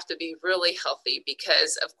things have to be really healthy,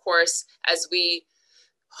 because of course, as we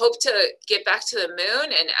hope to get back to the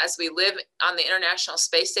moon and as we live on the International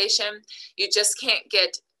Space Station, you just can't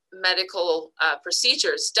get medical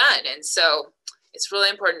procedures done. And so it's really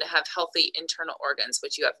important to have healthy internal organs,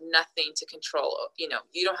 which you have nothing to control. You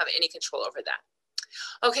don't have any control over that.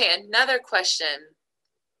 Okay, another question.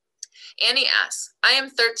 Annie asks, I am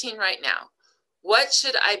 13 right now. What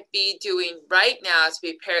should I be doing right now to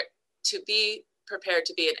be prepared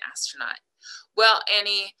to be an astronaut? Well,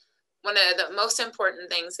 Annie, one of the most important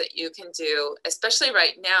things that you can do, especially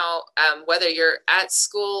right now, whether you're at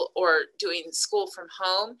school or doing school from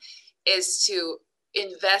home, is to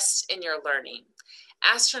invest in your learning.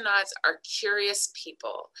 Astronauts are curious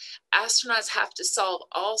people. Astronauts have to solve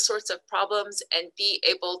all sorts of problems and be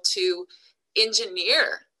able to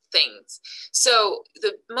engineer things. So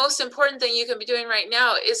the most important thing you can be doing right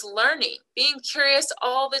now is learning, being curious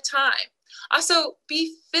all the time. Also,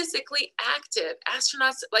 be physically active.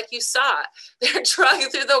 Astronauts, like you saw, they're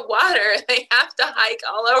dragged through the water. They have to hike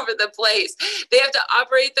all over the place. They have to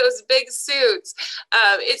operate those big suits.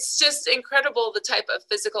 It's just incredible the type of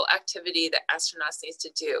physical activity that astronauts need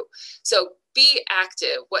to do. So be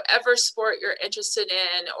active, whatever sport you're interested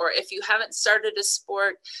in, or if you haven't started a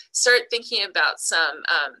sport, start thinking about some.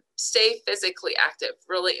 Stay physically active,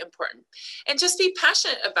 really important. And just be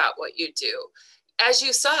passionate about what you do. As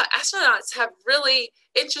you saw, astronauts have really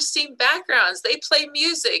interesting backgrounds. They play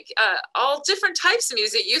music, all different types of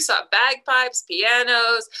music. You saw bagpipes,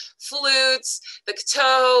 pianos, flutes, the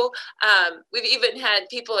koto. We've even had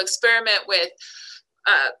people experiment with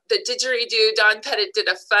the didgeridoo. Don Pettit did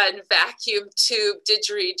a fun vacuum tube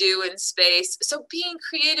didgeridoo in space. So being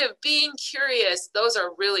creative, being curious, those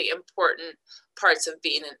are really important parts of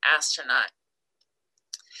being an astronaut.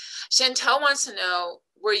 Chantel wants to know,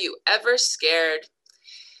 were you ever scared?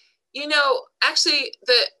 You know, actually,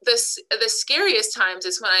 the scariest times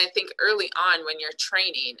is when I think early on when you're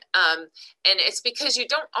training, and it's because you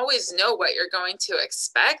don't always know what you're going to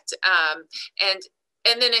expect.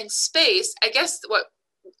 And then in space, I guess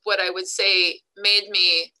what I would say made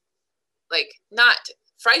me like not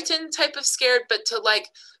frightened type of scared, but to like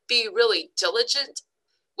be really diligent,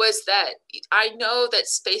 was that I know that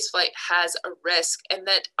spaceflight has a risk and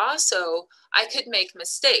that also I could make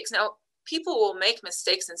mistakes. Now, people will make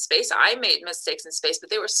mistakes in space. I made mistakes in space, but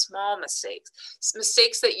they were small mistakes,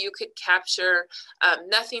 mistakes that you could capture,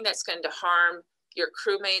 nothing that's going to harm your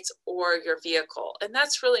crewmates or your vehicle. And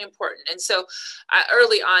that's really important. And so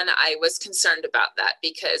early on, I was concerned about that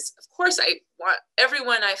because, of course, I want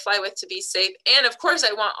everyone I fly with to be safe. And of course,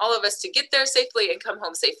 I want all of us to get there safely and come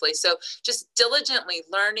home safely. So just diligently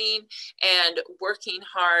learning and working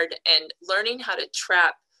hard and learning how to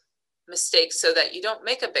trap mistakes so that you don't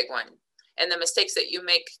make a big one. And the mistakes that you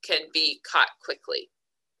make can be caught quickly.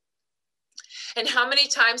 And how many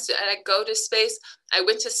times did I go to space? I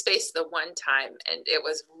went to space the one time, and it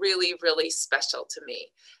was really, really special to me.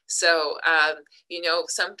 So, you know,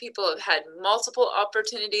 some people have had multiple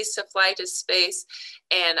opportunities to fly to space,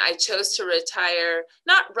 and I chose to retire,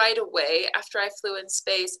 not right away after I flew in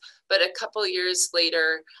space, but a couple years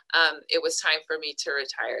later, it was time for me to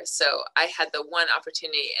retire. So I had the one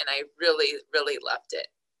opportunity, and I really, really loved it.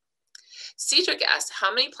 Cedric asked,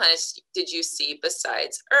 how many planets did you see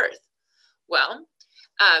besides Earth? Well,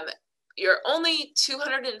 you're only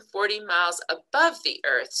 240 miles above the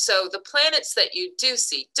Earth. So the planets that you do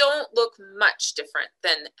see don't look much different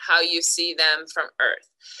than how you see them from Earth.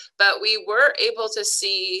 But we were able to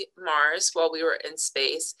see Mars while we were in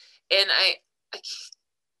space. And I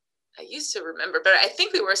used to remember, but I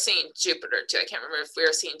think we were seeing Jupiter too. I can't remember if we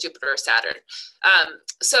were seeing Jupiter or Saturn.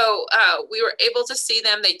 So we were able to see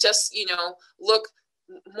them. They just, you know, look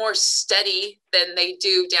more steady than they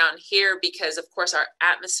do down here because, of course, our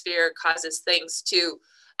atmosphere causes things to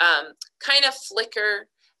kind of flicker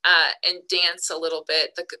and dance a little bit.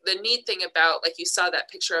 The neat thing about, like you saw that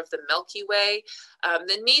picture of the Milky Way,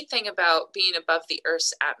 the neat thing about being above the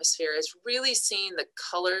Earth's atmosphere is really seeing the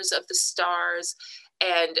colors of the stars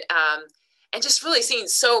and just really seeing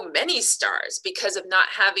so many stars because of not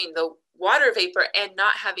having the water vapor and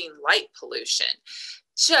not having light pollution.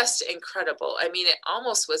 Just incredible. I mean, it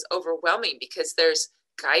almost was overwhelming because there's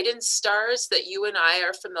guidance stars that you and I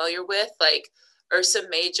are familiar with, like Ursa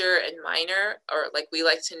Major and Minor, or like we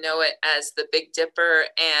like to know it as the Big Dipper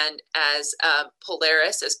and as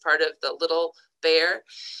Polaris as part of the Little Bear.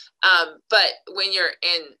 But when you're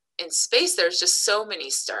in space, there's just so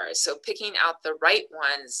many stars. So picking out the right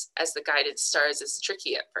ones as the guidance stars is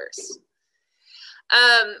tricky at first.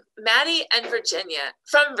 Maddie and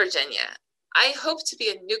from Virginia. I hope to be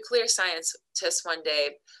a nuclear scientist one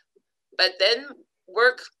day, but then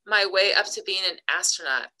work my way up to being an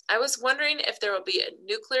astronaut. I was wondering if there will be a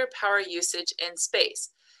nuclear power usage in space,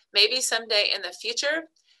 maybe someday in the future.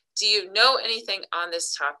 Do you know anything on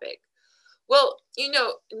this topic? Well, you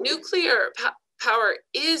know, nuclear power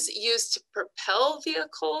is used to propel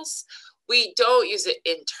vehicles. We don't use it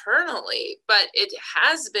internally, but it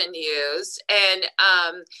has been used, and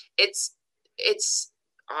it's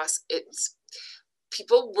awesome.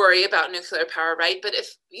 People worry about nuclear power, right? But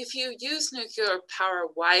if you use nuclear power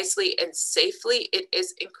wisely and safely, it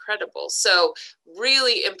is incredible. So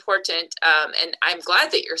really important. And I'm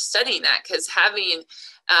glad that you're studying that, because having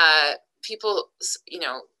people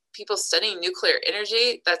studying nuclear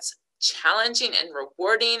energy, that's challenging and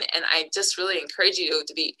rewarding. And I just really encourage you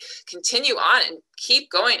to continue on and keep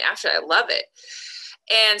going after it. I love it.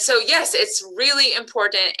 And so, yes, it's really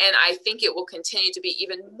important. And I think it will continue to be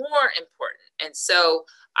even more important. And so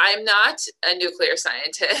I'm not a nuclear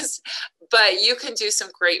scientist, but you can do some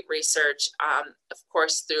great research, of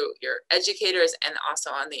course, through your educators and also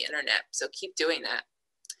on the internet. So keep doing that.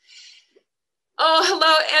 Oh,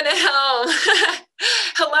 hello, Anna Helm.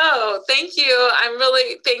 Hello, thank you.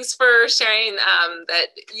 Thanks for sharing that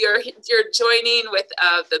you're joining with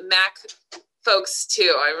the Mac folks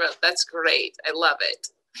too. That's great. I love it.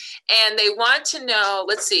 And they want to know,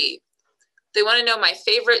 let's see, they want to know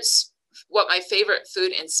what my favorite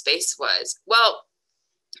food in space was. Well,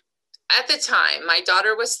 at the time, my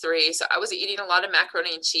daughter was 3, so I was eating a lot of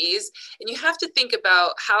macaroni and cheese. And you have to think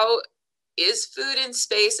about how is food in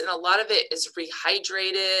space, and a lot of it is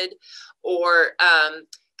rehydrated, or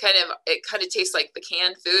it kind of tastes like the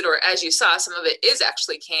canned food, or as you saw, some of it is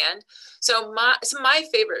actually canned. So some of my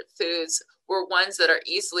favorite foods were ones that are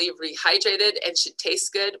easily rehydrated and should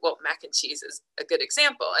taste good. Well, mac and cheese is a good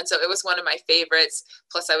example. And so it was one of my favorites.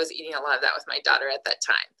 Plus I was eating a lot of that with my daughter at that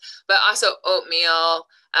time, but also oatmeal,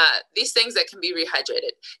 these things that can be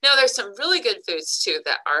rehydrated. Now there's some really good foods too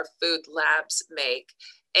that our food labs make.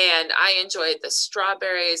 And I enjoyed the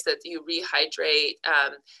strawberries that you rehydrate.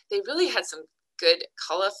 They really had some good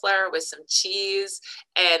cauliflower with some cheese,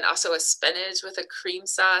 and also a spinach with a cream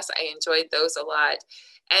sauce. I enjoyed those a lot.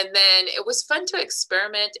 And then it was fun to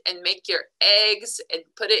experiment and make your eggs and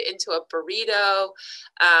put it into a burrito,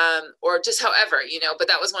 or just however, but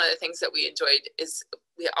that was one of the things that we enjoyed. Is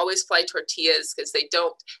we always fly tortillas because they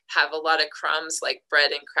don't have a lot of crumbs like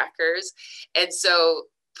bread and crackers. And so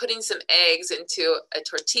putting some eggs into a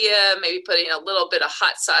tortilla, maybe putting a little bit of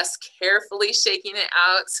hot sauce, carefully shaking it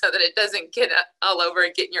out so that it doesn't get all over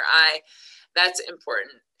and get in your eye. That's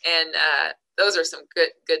important. And those are some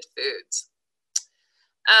good foods.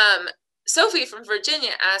 Sophie from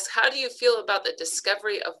Virginia asks, how do you feel about the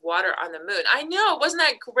discovery of water on the moon? I know, wasn't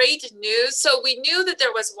that great news? So we knew that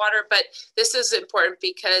there was water, but this is important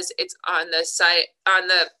because it's on the side,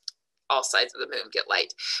 all sides of the moon get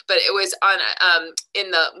light, but it was on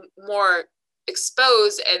in the more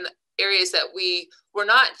exposed and areas that we were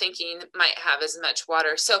not thinking might have as much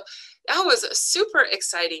water. So that was super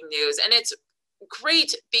exciting news. And it's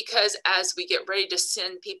great because as we get ready to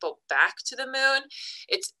send people back to the moon,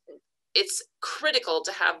 it's critical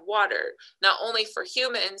to have water, not only for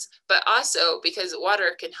humans, but also because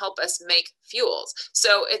water can help us make fuels.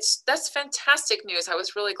 So that's fantastic news. I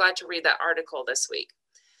was really glad to read that article this week.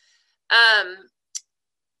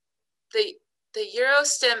 The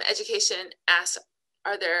Eurostem education asks,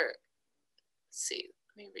 are there, let's see,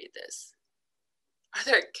 let me read this. Are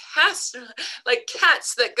there cats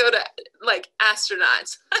that go to like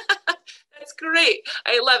astronauts? That's great.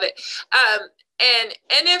 I love it. And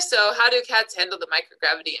if so, how do cats handle the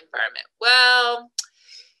microgravity environment? Well,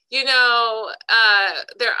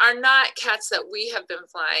 there are not cats that we have been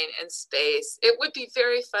flying in space. It would be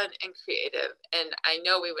very fun and creative, and I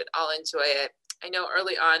know we would all enjoy it. I know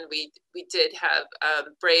early on we did have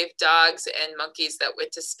brave dogs and monkeys that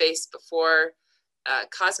went to space before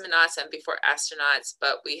cosmonauts and before astronauts,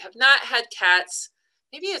 but we have not had cats.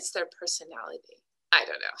 Maybe it's their personality. I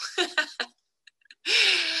don't know.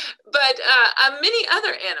 But many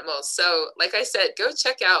other animals. So like I said, go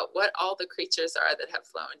check out what all the creatures are that have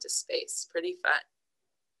flown to space. Pretty fun.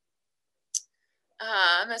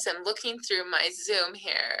 As I'm looking through my Zoom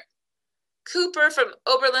here, Cooper from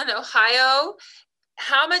Oberlin, Ohio.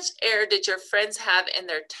 How much air did your friends have in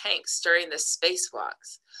their tanks during the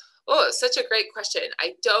spacewalks? Oh, such a great question.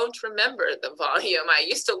 I don't remember the volume. I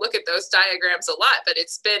used to look at those diagrams a lot, but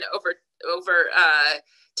it's been over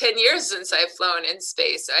 10 years since I've flown in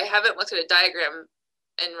space. I haven't looked at a diagram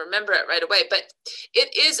and remember it right away, but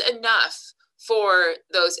it is enough for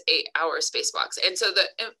those 8-hour spacewalks. And so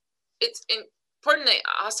it's important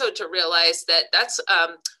also to realize that that's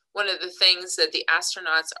one of the things that the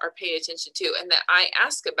astronauts are paying attention to, and that I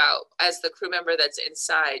ask about as the crew member that's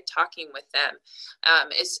inside talking with them.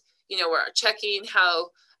 Is, we're checking how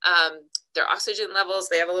their oxygen levels.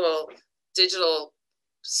 They have a little digital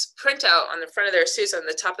printout on the front of their suits on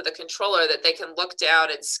the top of the controller that they can look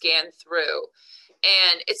down and scan through.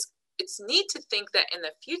 And it's neat to think that in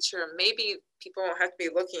the future, maybe people won't have to be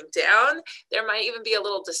looking down. There might even be a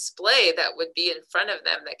little display that would be in front of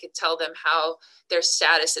them that could tell them how their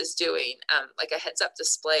status is doing, like a heads-up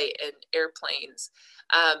display in airplanes.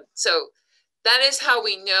 So that is how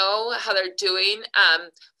we know how they're doing.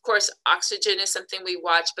 Of course, oxygen is something we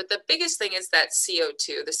watch, but the biggest thing is that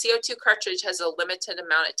CO2. The CO2 cartridge has a limited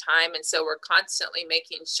amount of time, and so we're constantly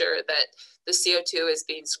making sure that the CO2 is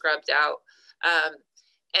being scrubbed out.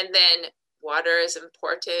 And then water is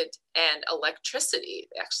important, and electricity.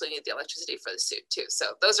 They actually need the electricity for the suit too.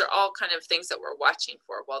 So those are all kind of things that we're watching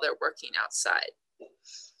for while they're working outside.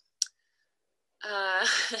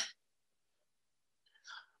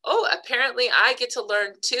 Oh, apparently I get to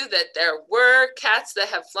learn too that there were cats that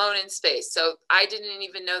have flown in space. So I didn't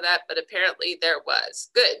even know that, but apparently there was.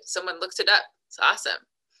 Good, someone looked it up. It's awesome.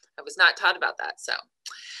 I was not taught about that, so.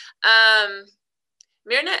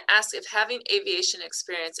 Mirna asked if having aviation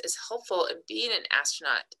experience is helpful in being an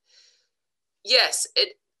astronaut. Yes,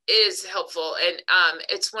 it is helpful. And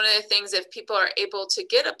it's one of the things, if people are able to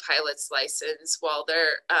get a pilot's license while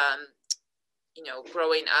they're you know,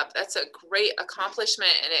 growing up, that's a great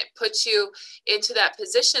accomplishment, and it puts you into that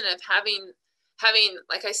position of having,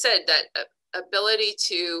 like I said, that ability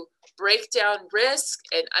to break down risk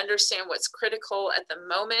and understand what's critical at the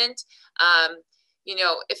moment. You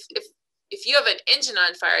know, if you have an engine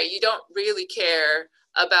on fire, you don't really care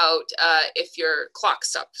about if your clock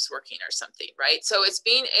stops working or something, right? So it's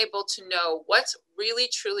being able to know what's really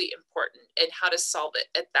truly important and how to solve it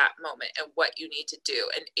at that moment and what you need to do.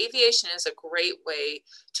 And aviation is a great way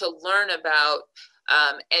to learn about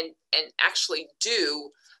and actually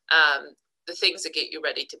do the things that get you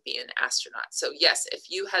ready to be an astronaut. So yes, if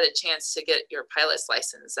you had a chance to get your pilot's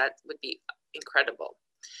license, that would be incredible.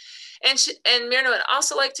 And Mirna would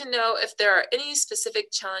also like to know if there are any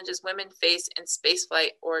specific challenges women face in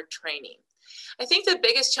spaceflight or training. I think the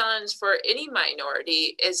biggest challenge for any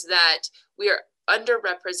minority is that we are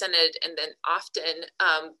underrepresented, and then often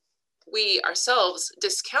we ourselves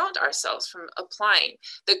discount ourselves from applying.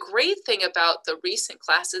 The great thing about the recent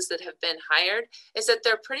classes that have been hired is that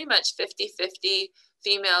they're pretty much 50-50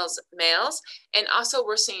 females, males, and also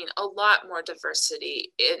we're seeing a lot more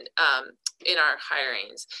diversity in our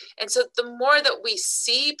hirings. And so the more that we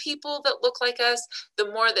see people that look like us,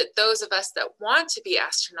 the more that those of us that want to be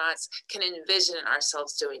astronauts can envision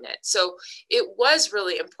ourselves doing it. So it was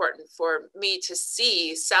really important for me to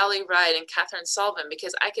see Sally Ride and Catherine Sullivan,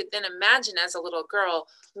 because I could then imagine as a little girl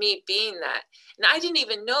me being that. And I didn't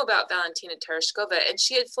even know about Valentina Tereshkova, and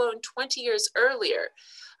she had flown 20 years earlier.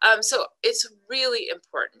 So it's really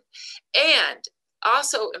important. And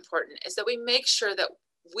also important is that we make sure that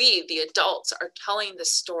we, the adults, are telling the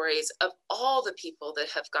stories of all the people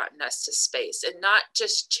that have gotten us to space and not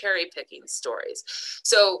just cherry picking stories.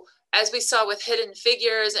 So as we saw with Hidden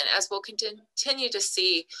Figures, and as we'll continue to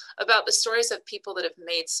see about the stories of people that have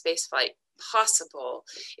made spaceflight possible,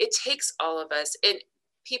 it takes all of us, and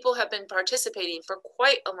people have been participating for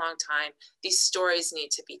quite a long time. These stories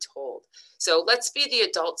need to be told. So let's be the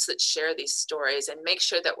adults that share these stories and make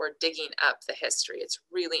sure that we're digging up the history. It's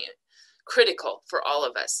really critical for all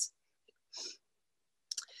of us.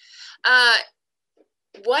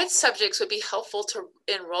 What subjects would be helpful to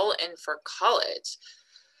enroll in for college?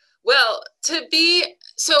 Well,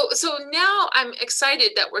 so now I'm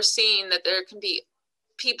excited that we're seeing that there can be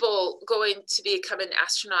people going to become an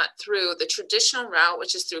astronaut through the traditional route,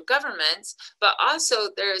 which is through governments, but also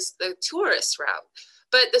there's the tourist route.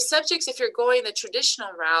 But the subjects, if you're going the traditional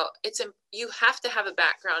route, you have to have a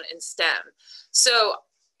background in STEM. So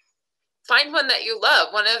find one that you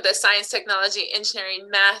love, one of the science, technology, engineering,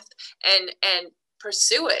 math, and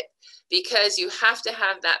pursue it, because you have to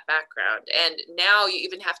have that background. And now you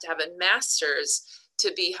even have to have a master's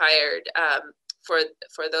to be hired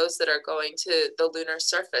for those that are going to the lunar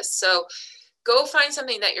surface. So go find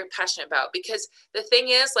something that you're passionate about, because the thing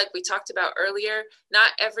is, like we talked about earlier,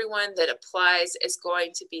 not everyone that applies is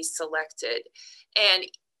going to be selected. And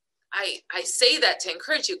I say that to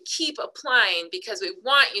encourage you, keep applying, because we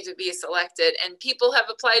want you to be selected. And people have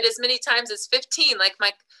applied as many times as 15, like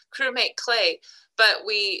my crewmate Clay. But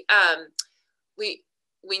we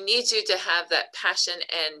need you to have that passion,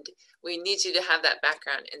 and we need you to have that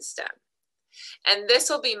background in STEM. And this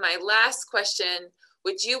will be my last question.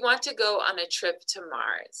 Would you want to go on a trip to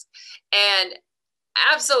Mars? And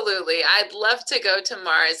absolutely, I'd love to go to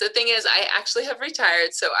Mars. The thing is, I actually have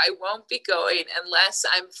retired, so I won't be going unless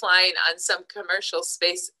I'm flying on some commercial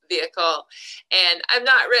space vehicle. And I'm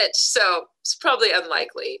not rich, so it's probably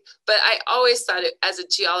unlikely. But I always thought as a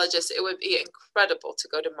geologist, it would be incredible to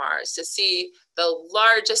go to Mars, to see the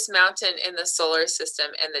largest mountain in the solar system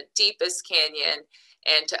and the deepest canyon,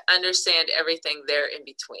 and to understand everything there in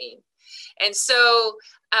between. And so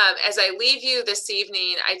as I leave you this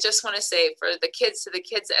evening, I just want to say, for the kids, to the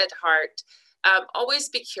kids at heart, always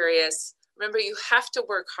be curious. Remember, you have to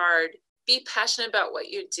work hard. be passionate about what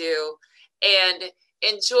you do, and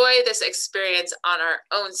enjoy this experience on our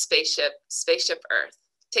own spaceship Earth.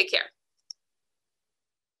 Take care.